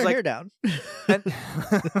her hair down.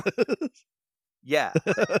 Yeah.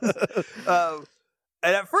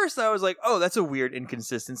 And at first I was like, oh, that's a weird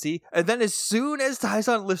inconsistency. And then as soon as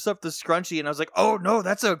Taizan lifts up the scrunchie, and I was like, oh no,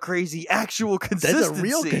 that's a crazy actual consistency. That's a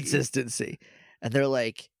real consistency. And they're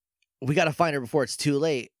like, we got to find her before it's too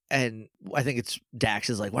late. And I think it's Dax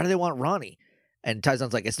is like, why do they want Ronnie? And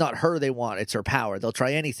Taizan's like, it's not her they want, it's her power. They'll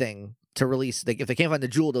try anything to release. If they can't find the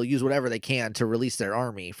jewel, they'll use whatever they can to release their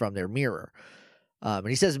army from their mirror. And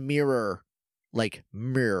he says mirror like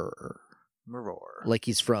mirror. Like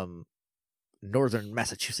he's from northern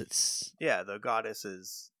Massachusetts. Yeah, the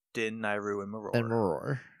goddesses Din, Nairu, and Maror. And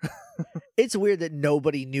Maror. It's weird that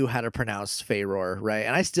nobody knew how to pronounce Faeror, right?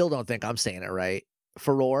 And I still don't think I'm saying it right.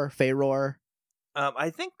 Faeror? I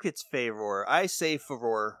think it's Faeror. I say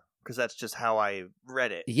Faeror because that's just how I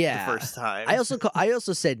read it the first time. I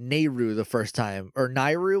also said Nehru the first time, or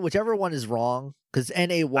Nairu, whichever one is wrong, because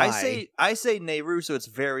N-A-Y. I say Nehru, so it's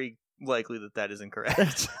very likely that is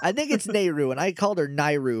incorrect. I think it's Nehru, and I called her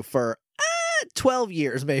Nairu for 12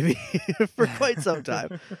 years, maybe, for quite some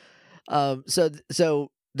time.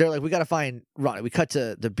 So they're like, we got to find Ronnie. We cut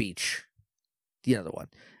to the beach, the other one,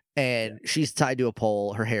 and she's tied to a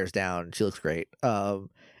pole. Her hair's down. She looks great.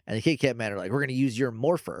 And the Kit Kat men are like, we're going to use your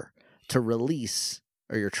morpher to release,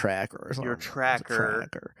 or your tracker or something. Your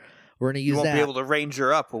tracker. We're going to use that. You won't be able to range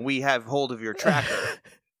her up when we have hold of your tracker.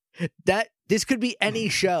 This could be any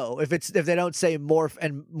show if they don't say morph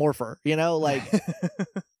and morpher, like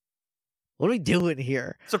what are we doing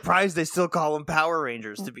here? Surprised they still call them Power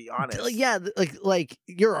Rangers, to be honest. Yeah, like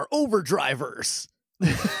you're our overdrivers.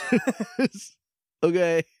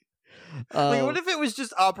 Okay. What if it was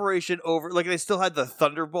just Operation Over? Like they still had the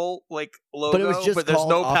Thunderbolt logo, but there's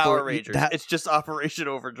no Power Rangers. It's just Operation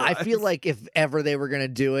Overdrive. I feel like if ever they were gonna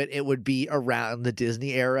do it, it would be around the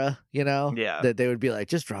Disney era. Yeah. That they would be like,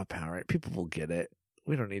 just drop Power Rangers. People will get it.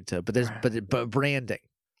 We don't need to. But branding.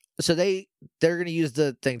 So they're gonna use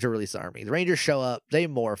the thing to release the army. The Rangers show up. They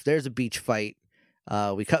morph. There's a beach fight.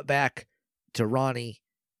 We cut back to Ronnie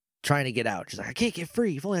trying to get out. She's like, I can't get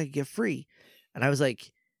free. If only I could get free. And I was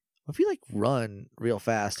like, what if you run real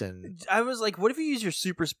fast? And I was like, what if you use your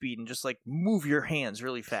super speed and just move your hands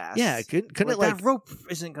really fast? Yeah, couldn't it that rope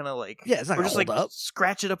isn't gonna it's not gonna just hold up.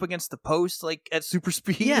 Scratch it up against the post at super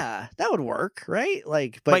speed. Yeah, that would work, right?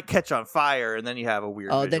 But might catch on fire, and then you have a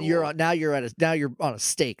weird. Oh, then you're on a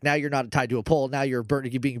stake. Now you're not tied to a pole. Now you're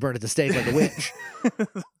being burned at the stake like a witch.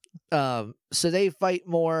 So they fight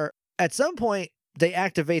more. At some point, they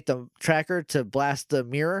activate the tracker to blast the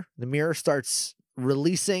mirror. The mirror starts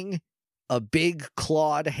releasing a big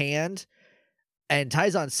clawed hand, and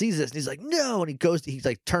Taizan sees this and he's like, no, and he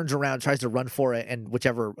turns around, tries to run for it, and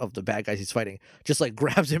whichever of the bad guys he's fighting just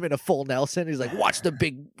grabs him in a full Nelson. He's like, watch the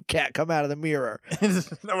big cat come out of the mirror. I'm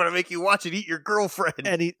gonna make you watch it eat your girlfriend.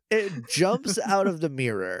 And it jumps out of the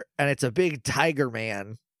mirror, and it's a big tiger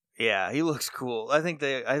man. Yeah, he looks cool. I think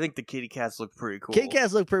the kitty cats look pretty cool. Kitty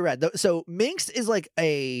cats look pretty rad. So Minx is like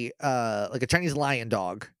a Chinese lion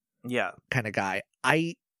dog. Yeah, kind of guy.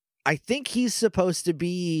 I think he's supposed to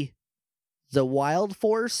be the Wild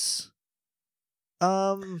Force.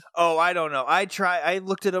 Oh, I don't know. I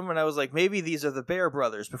looked at them and I was like, maybe these are the Bear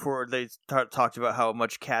Brothers before they talked about how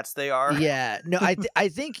much cats they are. Yeah, no, I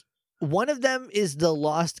think one of them is the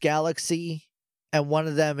Lost Galaxy and one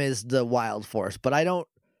of them is the Wild Force, but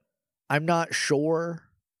I'm not sure.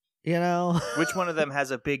 Which one of them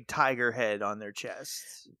has a big tiger head on their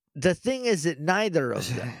chest? The thing is that neither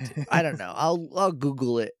of them do. I don't know. I'll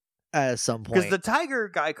Google it at some point. Because the tiger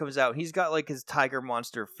guy comes out, he's got his tiger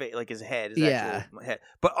monster face, his head. His actual head.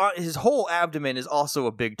 But his whole abdomen is also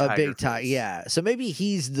a big tiger. A big tiger, yeah. So maybe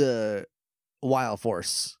he's the Wild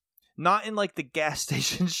Force. Not in the gas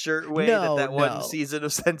station shirt way that one season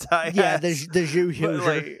of Sentai has. Yeah, the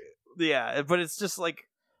Zhu. Yeah, but it's just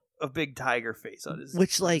a big tiger face on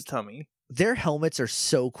his tummy. Their helmets are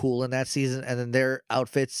so cool in that season, and then their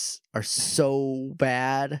outfits are so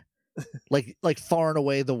bad, like far and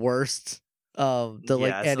away the worst.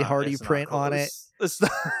 Eddie Hardy print on it,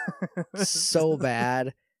 so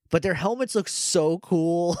bad. But their helmets look so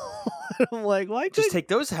cool. I'm like, why just take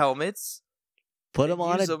those helmets, put them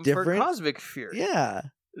on a different for Cosmic Fury? Yeah,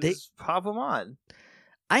 just pop them on.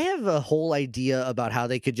 I have a whole idea about how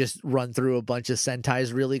they could just run through a bunch of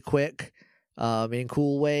Sentais really quick. In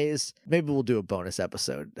cool ways. Maybe we'll do a bonus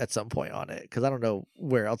episode at some point on it, because I don't know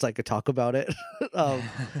where else I could talk about it.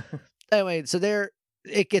 Anyway, so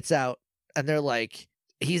it gets out, and they're like,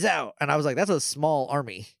 he's out. And I was like, that's a small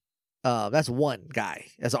army. That's one guy.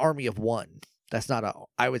 That's an army of one.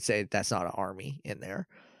 I would say that's not an army in there.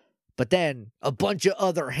 But then a bunch of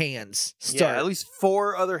other hands start. Yeah, at least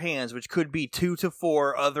 4 other hands, which could be 2 to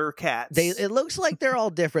 4 other cats. It looks like they're all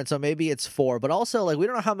different, so maybe it's 4. But also, like, we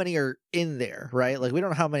don't know how many are in there, right? Like, we don't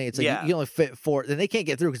know how many. It's like you only fit 4. Then they can't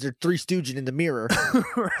get through because they're 3 stooging in the mirror.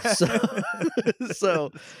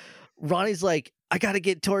 So Ronnie's like, I got to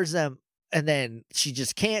get towards them. And then she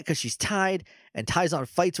just can't because she's tied. And Taizan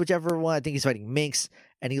fights whichever one. I think he's fighting Minx.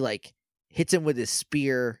 And he, like, hits him with his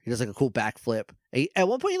spear. He does like a cool backflip. At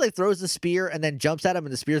one point, he like throws the spear and then jumps at him,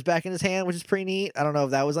 and the spear's back in his hand, which is pretty neat. I don't know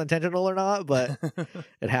if that was intentional or not, but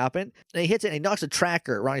it happened. And he hits it, and he knocks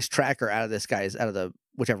Ronnie's tracker out of the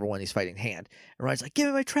whichever one he's fighting hand. And Ronnie's like, "Give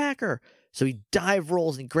me my tracker!" So he dive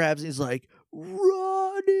rolls and he grabs, and he's like,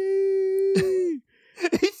 "Ronnie!"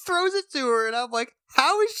 He throws it to her, and I'm like,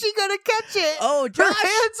 how is she gonna catch it? Oh, Josh, her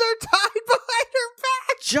hands are tied behind her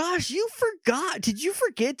back. Josh, you forgot. Did you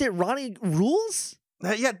forget that Ronnie rules?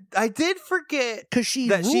 Yeah, I did forget because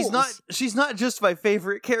rules. She's not just my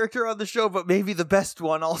favorite character on the show, but maybe the best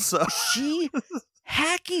one also. She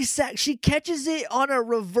hacky sack. She catches it on a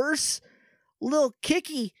reverse little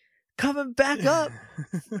kicky, coming back up,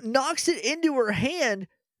 knocks it into her hand,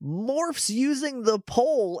 morphs using the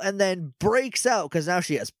pole, and then breaks out because now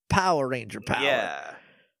she has Power Ranger power. Yeah.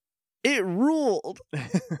 It ruled.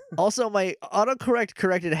 Also, my autocorrect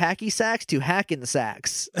corrected hacky sacks to hackin'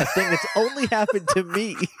 sacks, a thing that's only happened to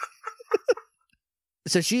me.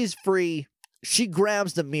 So she's free. She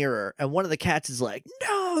grabs the mirror, and one of the cats is like,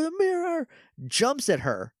 "No, the mirror!" Jumps at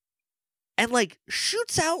her, and like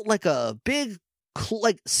shoots out like a big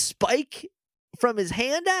spike from his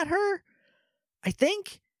hand at her. I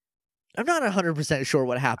think. I'm not 100% sure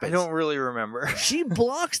what happens. I don't really remember. She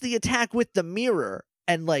blocks the attack with the mirror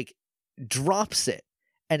and like drops it,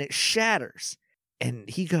 and it shatters. And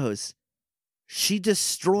he goes, "She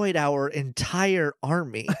destroyed our entire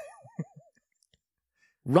army."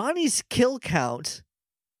 Ronnie's kill count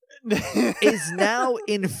is now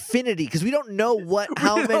infinity because we don't know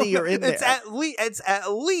how many are in there. It's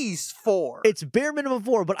at least 4. It's bare minimum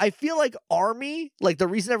 4, but I feel like army, like the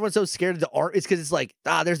reason everyone's so scared of the army is because it's like,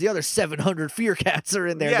 there's the other 700 fear cats are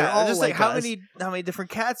in there. Yeah, they're all just like how us. many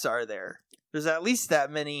different cats are there? There's at least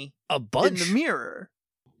that many. A bunch in the mirror.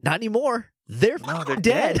 Not anymore. They're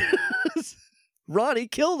dead. Ronnie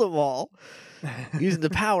killed them all using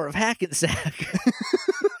the power of Hackensack.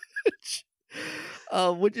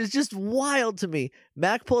 Which is just wild to me.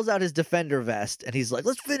 Mac pulls out his defender vest and he's like,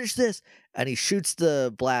 "Let's finish this." And he shoots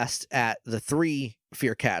the blast at the 3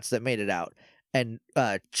 fear cats that made it out. And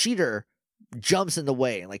Cheater jumps in the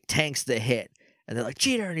way and like tanks the hit. And they're like,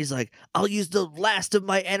 "Cheater," and he's like, "I'll use the last of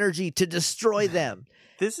my energy to destroy them."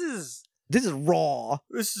 This is raw.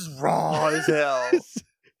 This is raw as hell.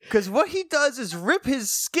 Because what he does is rip his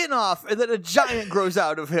skin off, and then a giant grows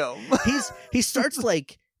out of him. He starts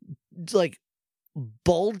like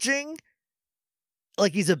bulging,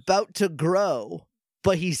 like he's about to grow,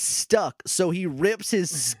 but he's stuck. So he rips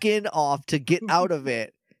his skin off to get out of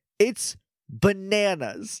it. It's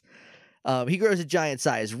bananas. He grows a giant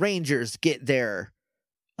size. Rangers get their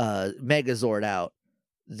Megazord out.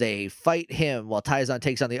 They fight him while Taizan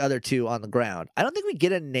takes on the other 2 on the ground. I don't think we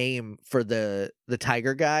get a name for the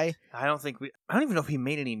tiger guy. I don't even know if he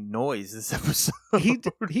made any noise this episode.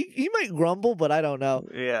 He might grumble, but I don't know.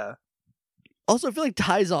 Yeah. Also, I feel like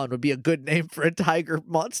Taizan would be a good name for a tiger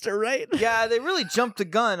monster, right? Yeah, they really jumped the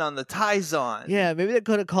gun on the Taizan. Yeah, maybe they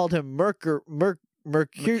could have called him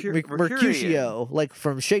Mercutio, like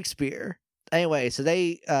from Shakespeare. Anyway, so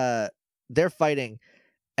they're fighting,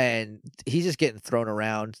 and he's just getting thrown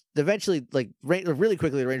around. Eventually, like really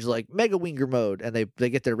quickly, the Rangers are like Mega Winger mode, and they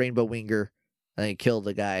get their Rainbow Winger, and they kill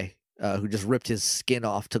the guy who just ripped his skin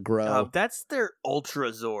off to grow. That's their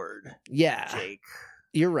Ultra Zord. Yeah, Jake.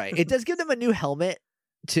 You're right. It does give them a new helmet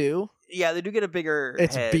too. Yeah, they do get a bigger.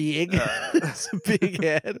 It's head. big. It's a big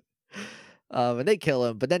head. And they kill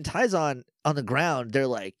him, but then Taizan on the ground. They're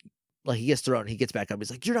like he gets thrown. He gets back up.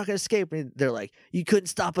 He's like, "You're not gonna escape." And they're like, "You couldn't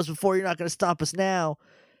stop us before. You're not gonna stop us now,"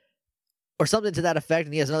 or something to that effect.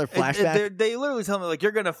 And he has another flashback. They literally tell him like,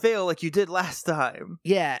 "You're gonna fail like you did last time."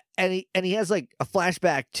 Yeah, and he has like a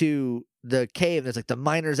flashback to the cave. There's like the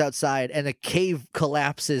miners outside, and the cave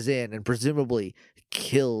collapses in, and presumably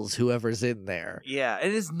kills whoever's in there. Yeah,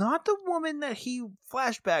 it is not the woman that he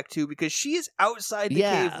flashed back to because she is outside the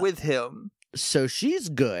cave with him. So she's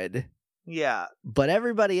good. Yeah. But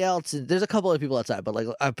everybody else, there's a couple of people outside, but like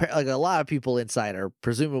a lot of people inside are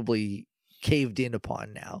presumably caved in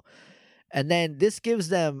upon now. And then this gives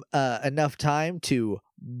them enough time to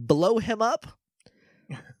blow him up.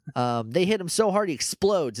 They hit him so hard he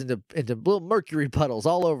explodes into little mercury puddles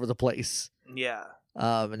all over the place. Yeah.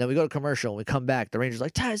 And then we go to commercial and we come back. The Ranger's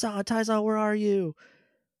like, Tyson, where are you?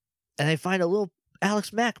 And they find a little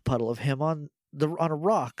Alex Mack puddle of him on a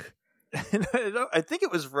rock. I think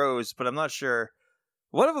it was Rose, but I'm not sure.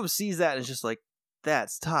 One of them sees that and is just like,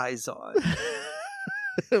 that's Tyson.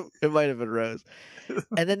 It might have been Rose.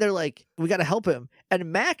 And then they're like, we got to help him.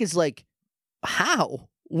 And Mac is like, how?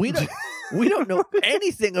 We don't know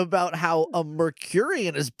anything about how a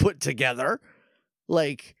Mercurian is put together.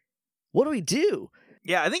 Like, what do we do?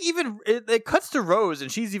 Yeah, I think even it cuts to Rose,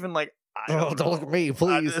 and she's even like, don't look at me,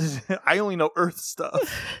 please. I only know Earth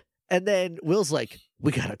stuff. And then Will's like,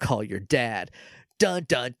 we got to call your dad. Dun,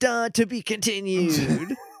 dun, dun, to be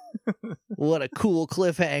continued. What a cool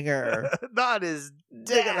cliffhanger. Not his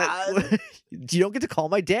dad. You don't get to call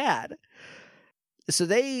my dad. So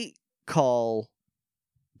they call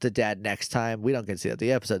the dad next time. We don't get to see that.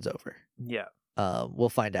 The episode's over. Yeah. We'll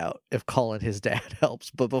find out if calling his dad helps.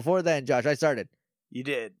 But before then, Josh, I started. You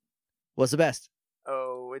did. What's the best?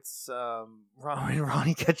 Oh, it's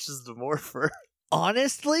Ronnie catches the morpher.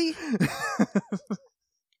 Honestly?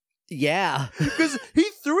 Yeah. Because he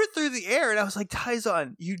threw it through the air, and I was like,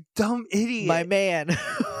 Tyson, you dumb idiot. My man.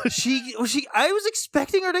 I was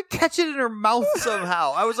expecting her to catch it in her mouth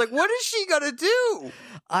somehow. I was like, what is she gonna do?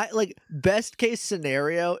 Best case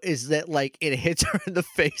scenario is that like it hits her in the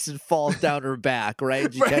face and falls down her back, right?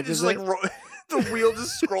 And she catches it. The wheel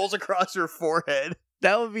just scrolls across her forehead.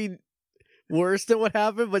 That would be worse than what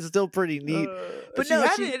happened, but still pretty neat. But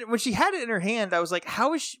when she had it in her hand, I was like,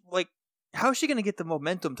 how is she gonna get the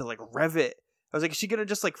momentum to like rev it? I was like, is she gonna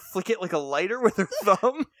just like flick it like a lighter with her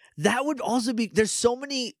thumb? That would also be. There's so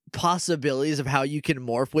many possibilities of how you can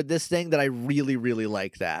morph with this thing that I really, really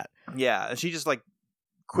like that. Yeah, and she just like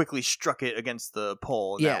quickly struck it against the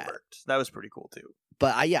pole, and that worked. That was pretty cool too.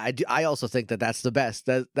 But I also think that that's the best.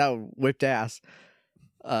 That whipped ass.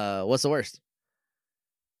 What's the worst?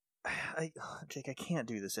 Jake, I can't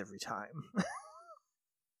do this every time.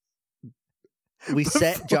 We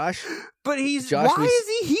said, Josh. But why is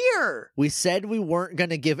he here? We said we weren't going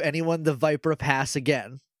to give anyone the Viper pass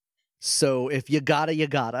again. So if you gotta, you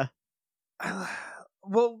gotta.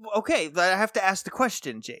 Well, okay. I have to ask the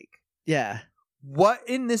question, Jake. Yeah. What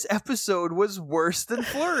in this episode was worse than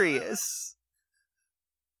Florius?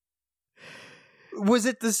 Was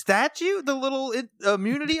it the statue? The little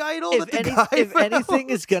immunity idol? If anything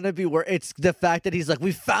is going to be worse, it's the fact that he's like,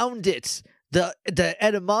 we found it. The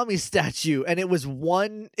edamame statue, and it was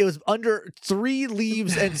under 3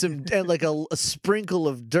 leaves and like a sprinkle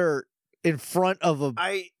of dirt in front of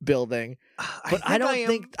a building. But I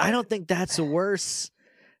don't think that's worse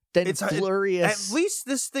than Florius. At least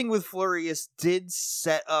this thing with Florius did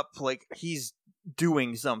set up like he's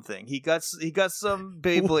doing something. He got some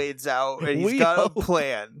Beyblades out, and he's got a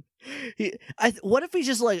plan. What if he's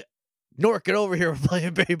just like, Nork, get over here, we're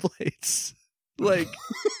playing Beyblades. Like,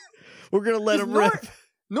 we're gonna let him rip.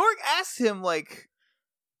 Nork asks him, like,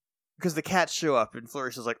 because the cats show up, and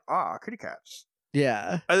Florius is like, kitty cats.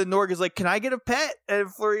 Yeah. And then Nork is like, can I get a pet? And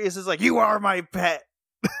Florius is like, you are my pet.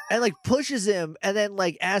 And like pushes him, and then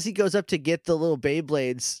like as he goes up to get the little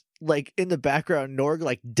Beyblades, like in the background, Norg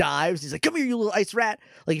like dives. He's like, come here, you little ice rat.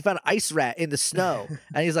 Like he found an ice rat in the snow.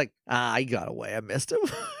 And he's like, he got away. I missed him.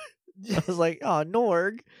 I was like, oh,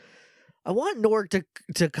 Norg. I want Norg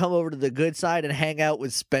to come over to the good side and hang out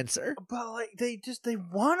with Spencer. But like they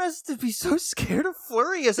want us to be so scared of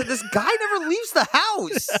Florius, and this guy never leaves the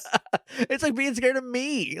house. It's like being scared of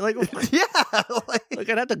me. Like, yeah, like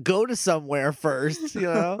I'd have to go to somewhere first, you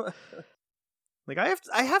know. Like I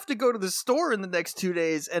have to go to the store in the next 2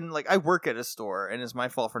 days, and like I work at a store, and it's my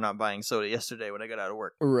fault for not buying soda yesterday when I got out of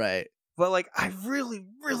work. Right. But like I really,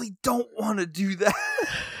 really don't want to do that.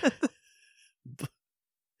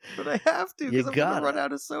 But I have to because I'm going to run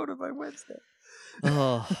out of soda by Wednesday.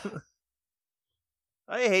 Oh.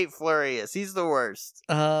 I hate Florius. He's the worst.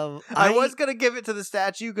 I was going to give it to the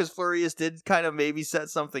statue because Florius did kind of maybe set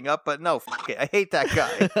something up, but no, fuck it. I hate that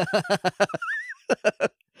guy.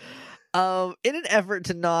 In an effort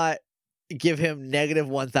to not give him negative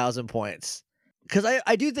 1,000 points, because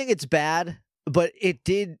I do think it's bad, but it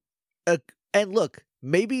did. And look,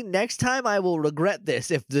 maybe next time I will regret this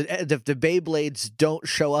if the Beyblades don't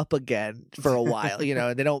show up again for a while, you know,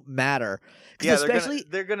 and they don't matter. Yeah,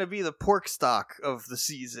 they're gonna be the pork stock of the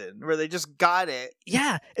season where they just got it.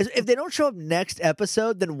 Yeah, if they don't show up next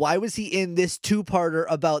episode, then why was he in this 2-parter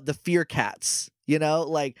about the Fear Cats? You know,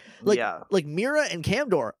 like Mira and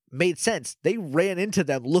Camdor made sense. They ran into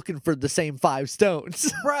them looking for the same 5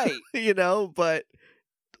 stones, right? You know, but.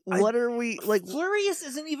 What are we like? Florius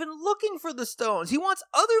isn't even looking for the stones. He wants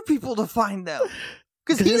other people to find them.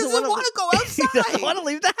 Because he doesn't want to go outside. He doesn't want to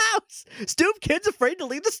leave the house. Stoop kid's afraid to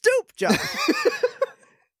leave the stoop, Josh.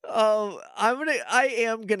 I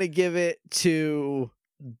am gonna give it to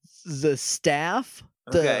the staff.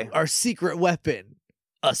 Our secret weapon.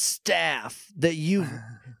 A staff that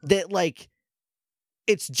like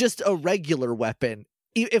it's just a regular weapon.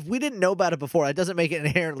 If we didn't know about it before, it doesn't make it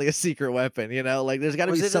inherently a secret weapon, you know? Like there's got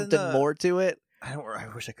to be something more to it. I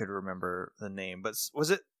wish I could remember the name, but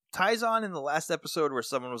was it Taizan in the last episode where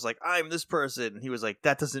someone was like, "I'm this person," and he was like,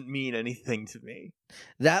 "That doesn't mean anything to me."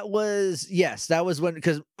 That was when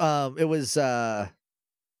because it was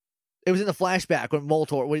in the flashback when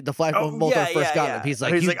Moltor when Moltor first got him. He's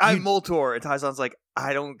like, "I'm Moltor," and Taizan's like,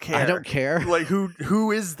 "I don't care. I don't care." Like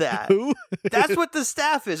who is that? Who? That's what the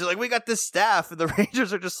staff is. They're like, we got this staff, and the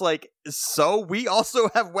Rangers are just like, so we also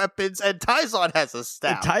have weapons, and Taizan has a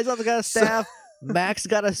staff. And Taizan's got a staff. Max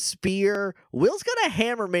got a spear. Will's got a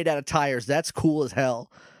hammer made out of tires. That's cool as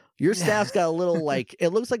hell. Your staff's got a little like it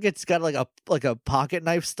looks like it's got like a pocket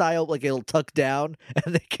knife style, like it'll tuck down,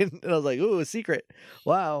 and they can. And I was like, ooh, a secret.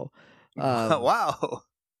 Wow. Wow.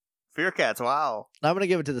 Fear Cats. Wow. I'm gonna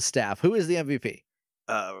give it to the staff. Who is the MVP?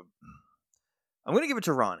 I'm gonna give it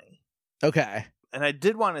to Ronnie. Okay. And I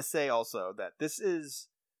did want to say also that this is.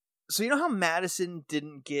 So you know how Madison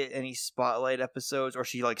didn't get any spotlight episodes, or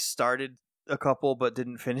she like started a couple but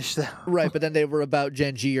didn't finish them. Right, but then they were about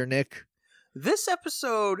Genji or Nick. This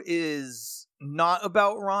episode is not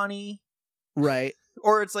about Ronnie. Right.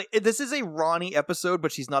 Or it's like, this is a Ronnie episode,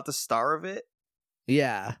 but she's not the star of it.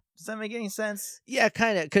 Yeah. Does that make any sense? Yeah,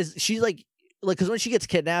 kind of, because she's like, because when she gets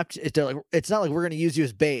kidnapped, it's not like we're going to use you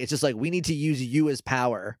as bait. It's just like, we need to use you as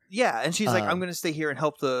power. Yeah, and she's like, I'm going to stay here and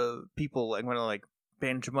help the people. I'm going to like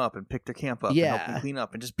bandage them up and pick their camp up and help them clean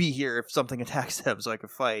up and just be here if something attacks them so I can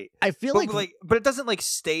fight. I feel but it doesn't like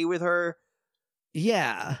stay with her.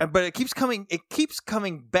 Yeah. But it keeps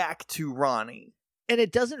coming back to Ronnie. And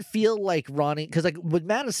it doesn't feel like Ronnie, because like with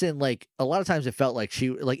Madison, like a lot of times it felt like she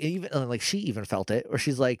even felt it, or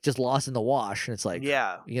she's like just lost in the wash, and it's like,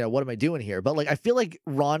 what am I doing here? But like I feel like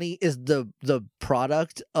Ronnie is the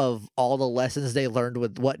product of all the lessons they learned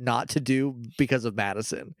with what not to do because of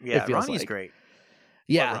Madison. Yeah, Ronnie's great.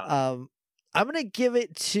 Yeah, I'm gonna give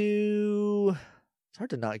it to. It's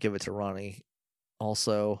hard to not give it to Ronnie.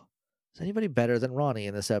 Also, is anybody better than Ronnie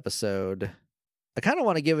in this episode? I kind of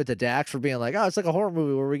want to give it to Dax for being like, oh, it's like a horror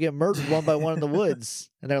movie where we get murdered one by one in the woods.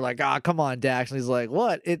 And they're like, come on, Dax. And he's like,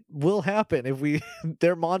 what? It will happen if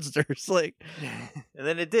they're monsters. Like, and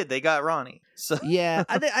then it did. They got Ronnie. So yeah,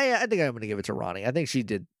 I think I'm going to give it to Ronnie. I think she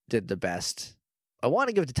did the best. I want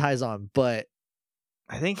to give it to Taizan, but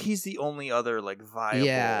I think he's the only other like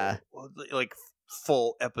viable, like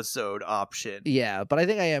full episode option. Yeah, but I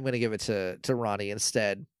think I am going to give it to Ronnie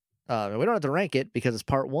instead. And we don't have to rank it because it's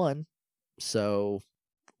part 1. So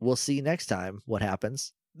we'll see next time what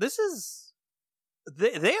happens. This is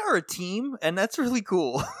they are a team, and that's really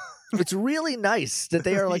cool. It's really nice that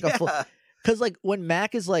they are like a full, because like when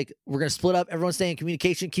Mac is like, we're gonna split up, everyone stay in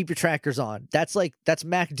communication, keep your trackers on. That's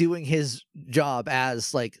Mac doing his job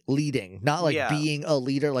as like leading, not like being a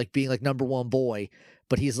leader, like being like number one boy,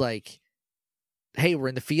 but he's like, hey, we're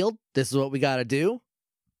in the field. This is what we got to do.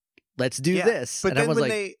 Let's do this. But and everyone's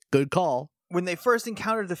like, good call. When they first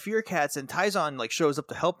encounter the Fear Cats and Taizan like shows up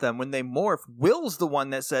to help them, when they morph, Will's the one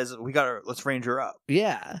that says, let's range her up.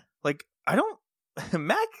 Yeah. Like,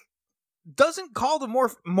 Mac doesn't call the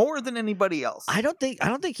morph more than anybody else. I don't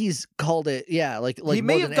think he's called it. Yeah. Like he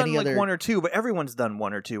may more have than done any like other... 1 or 2, but everyone's done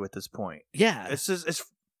 1 or 2 at this point. Yeah.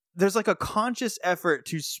 There's like a conscious effort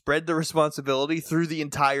to spread the responsibility through the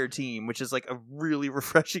entire team, which is like a really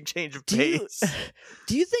refreshing change of pace.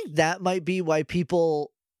 Do you think that might be why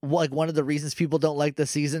people, like one of the reasons people don't like the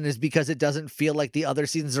season is because it doesn't feel like the other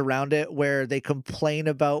seasons around it where they complain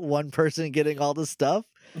about one person getting all the stuff,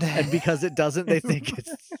 and because it doesn't, they think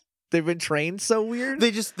they've been trained so weird.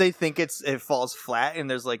 They think it falls flat and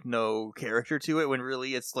there's like no character to it, when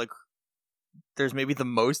really it's like there's maybe the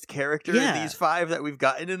most character in these 5 that we've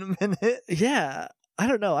gotten in a minute. Yeah. I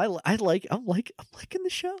don't know. I'm liking the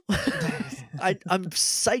show. I'm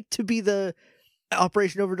psyched to be the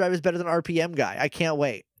Operation Overdrive is better than RPM guy. I can't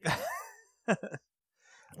wait. I'm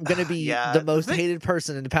gonna be the most hated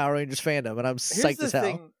person in the Power Rangers fandom, and I'm psyched as hell.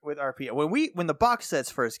 Here's the thing with RPM: when the box sets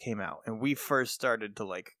first came out, and we first started to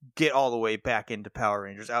like get all the way back into Power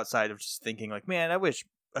Rangers, outside of just thinking like, man, I wish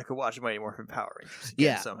I could watch Mighty Morphin Power Rangers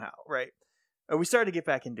again somehow, right? And we started to get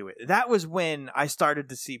back into it. That was when I started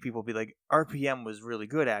to see people be like, RPM was really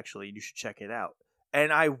good, actually. You should check it out.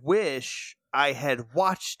 and I wish I had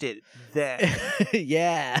watched it then.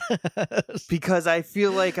 Yeah. Because I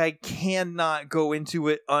feel like I cannot go into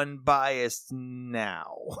it unbiased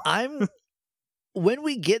now. When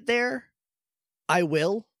we get there, I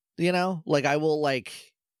will, like I will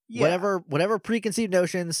whatever preconceived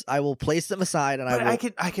notions, I will place them aside, and I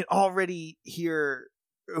can already hear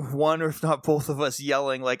one or if not both of us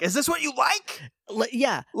yelling like, is this what you like?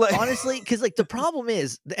 Yeah, honestly, because like the problem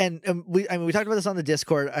is, and we talked about this on the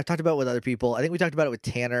Discord. I talked about it with other people. I think we talked about it with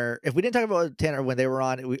Tanner. If we didn't talk about it with Tanner when they were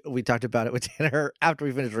on, we talked about it with Tanner after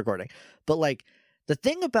we finished recording. But like the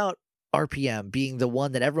thing about RPM being the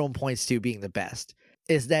one that everyone points to being the best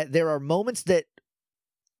is that there are moments that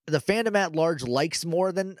the fandom at large likes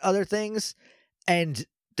more than other things, and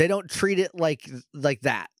they don't treat it like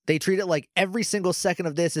that. They treat it like every single second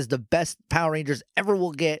of this is the best Power Rangers ever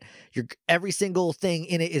will get. Every single thing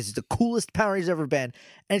in it is the coolest Power Rangers ever been.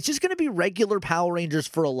 And it's just going to be regular Power Rangers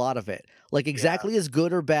for a lot of it. Like exactly as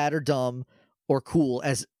good or bad or dumb or cool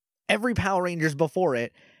as every Power Rangers before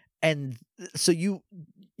it. And so you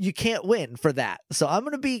can't win for that. So I'm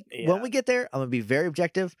going to be, when we get there, I'm going to be very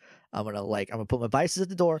objective. I'm going to put my biases at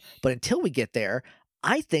the door. But until we get there,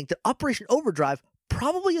 I think that Operation Overdrive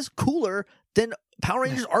probably is cooler than Power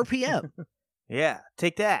Rangers RPM. Yeah,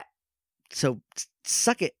 take that. So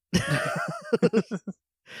suck it.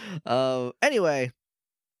 Anyway,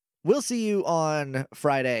 we'll see you on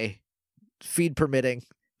Friday, feed permitting.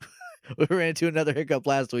 We ran into another hiccup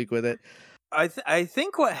last week with it. I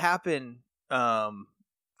think what happened,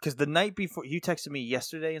 because the night before you texted me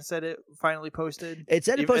yesterday and said it finally posted. It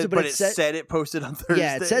said it posted, but it said it posted on Thursday.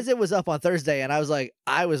 Yeah, it says it was up on Thursday, and I was like,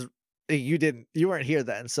 you weren't here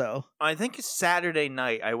then, so I think Saturday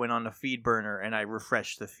night I went on the feed burner and I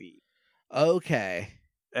refreshed the feed. Okay.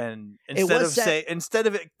 And instead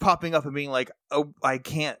of it popping up and being like, oh, I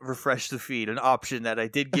can't refresh the feed, an option that I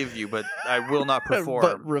did give you, but I will not perform.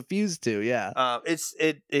 But refused to, yeah.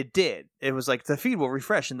 It did. It was like the feed will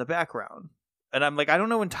refresh in the background. And I'm like, I don't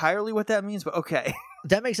know entirely what that means, but okay.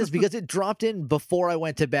 That makes sense because it dropped in before I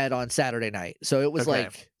went to bed on Saturday night. So it was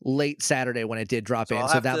like late Saturday when it did drop in.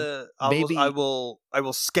 I will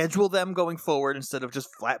schedule them going forward instead of just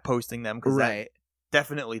flat posting them, because that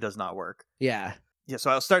definitely does not work. Yeah. Yeah,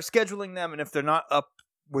 so I'll start scheduling them, and if they're not up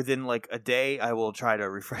within like a day, I will try to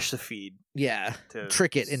refresh the feed. Yeah,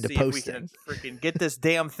 trick it into posting. If we can freaking get this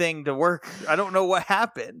damn thing to work. I don't know what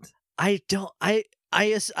happened. We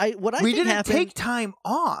didn't take time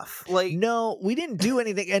off. Like, no, we didn't do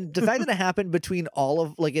anything. And the fact that it happened between all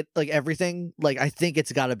of everything, I think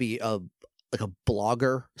it's got to be a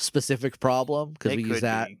blogger specific problem, because we use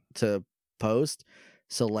that to post.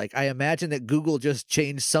 So I imagine that Google just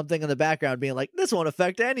changed something in the background, being like, this won't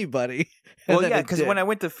affect anybody. Well, yeah, because when I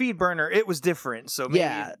went to FeedBurner, it was different. So maybe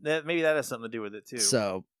that has something to do with it too.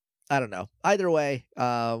 So I don't know. Either way,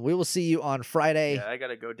 we will see you on Friday. Yeah, I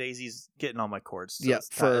gotta go. Daisy's getting on my cords.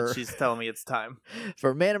 So she's telling me it's time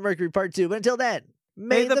for Man of Mercury Part 2. But until then,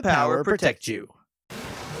 may the power protect you.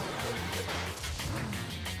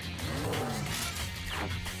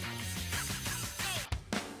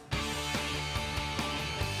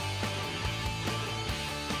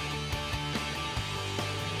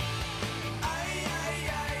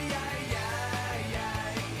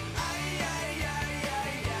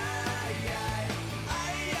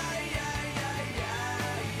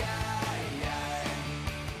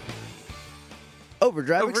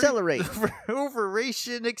 Overdrive Accelerate.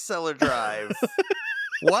 Overration Acceleradrive.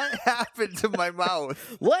 What happened to my mouth?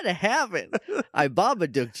 What happened? I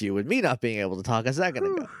Babadooked you with me not being able to talk a second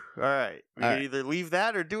ago. All right. We can either leave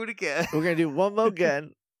that or do it again. We're going to do one more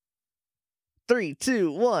again. 3,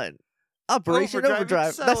 2, 1. Operation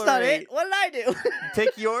Overdrive. That's not it. What did I do?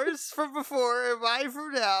 Take yours from before and mine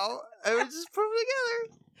from now, and we just put them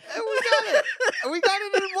together. And we got it. And we got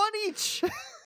it in one each.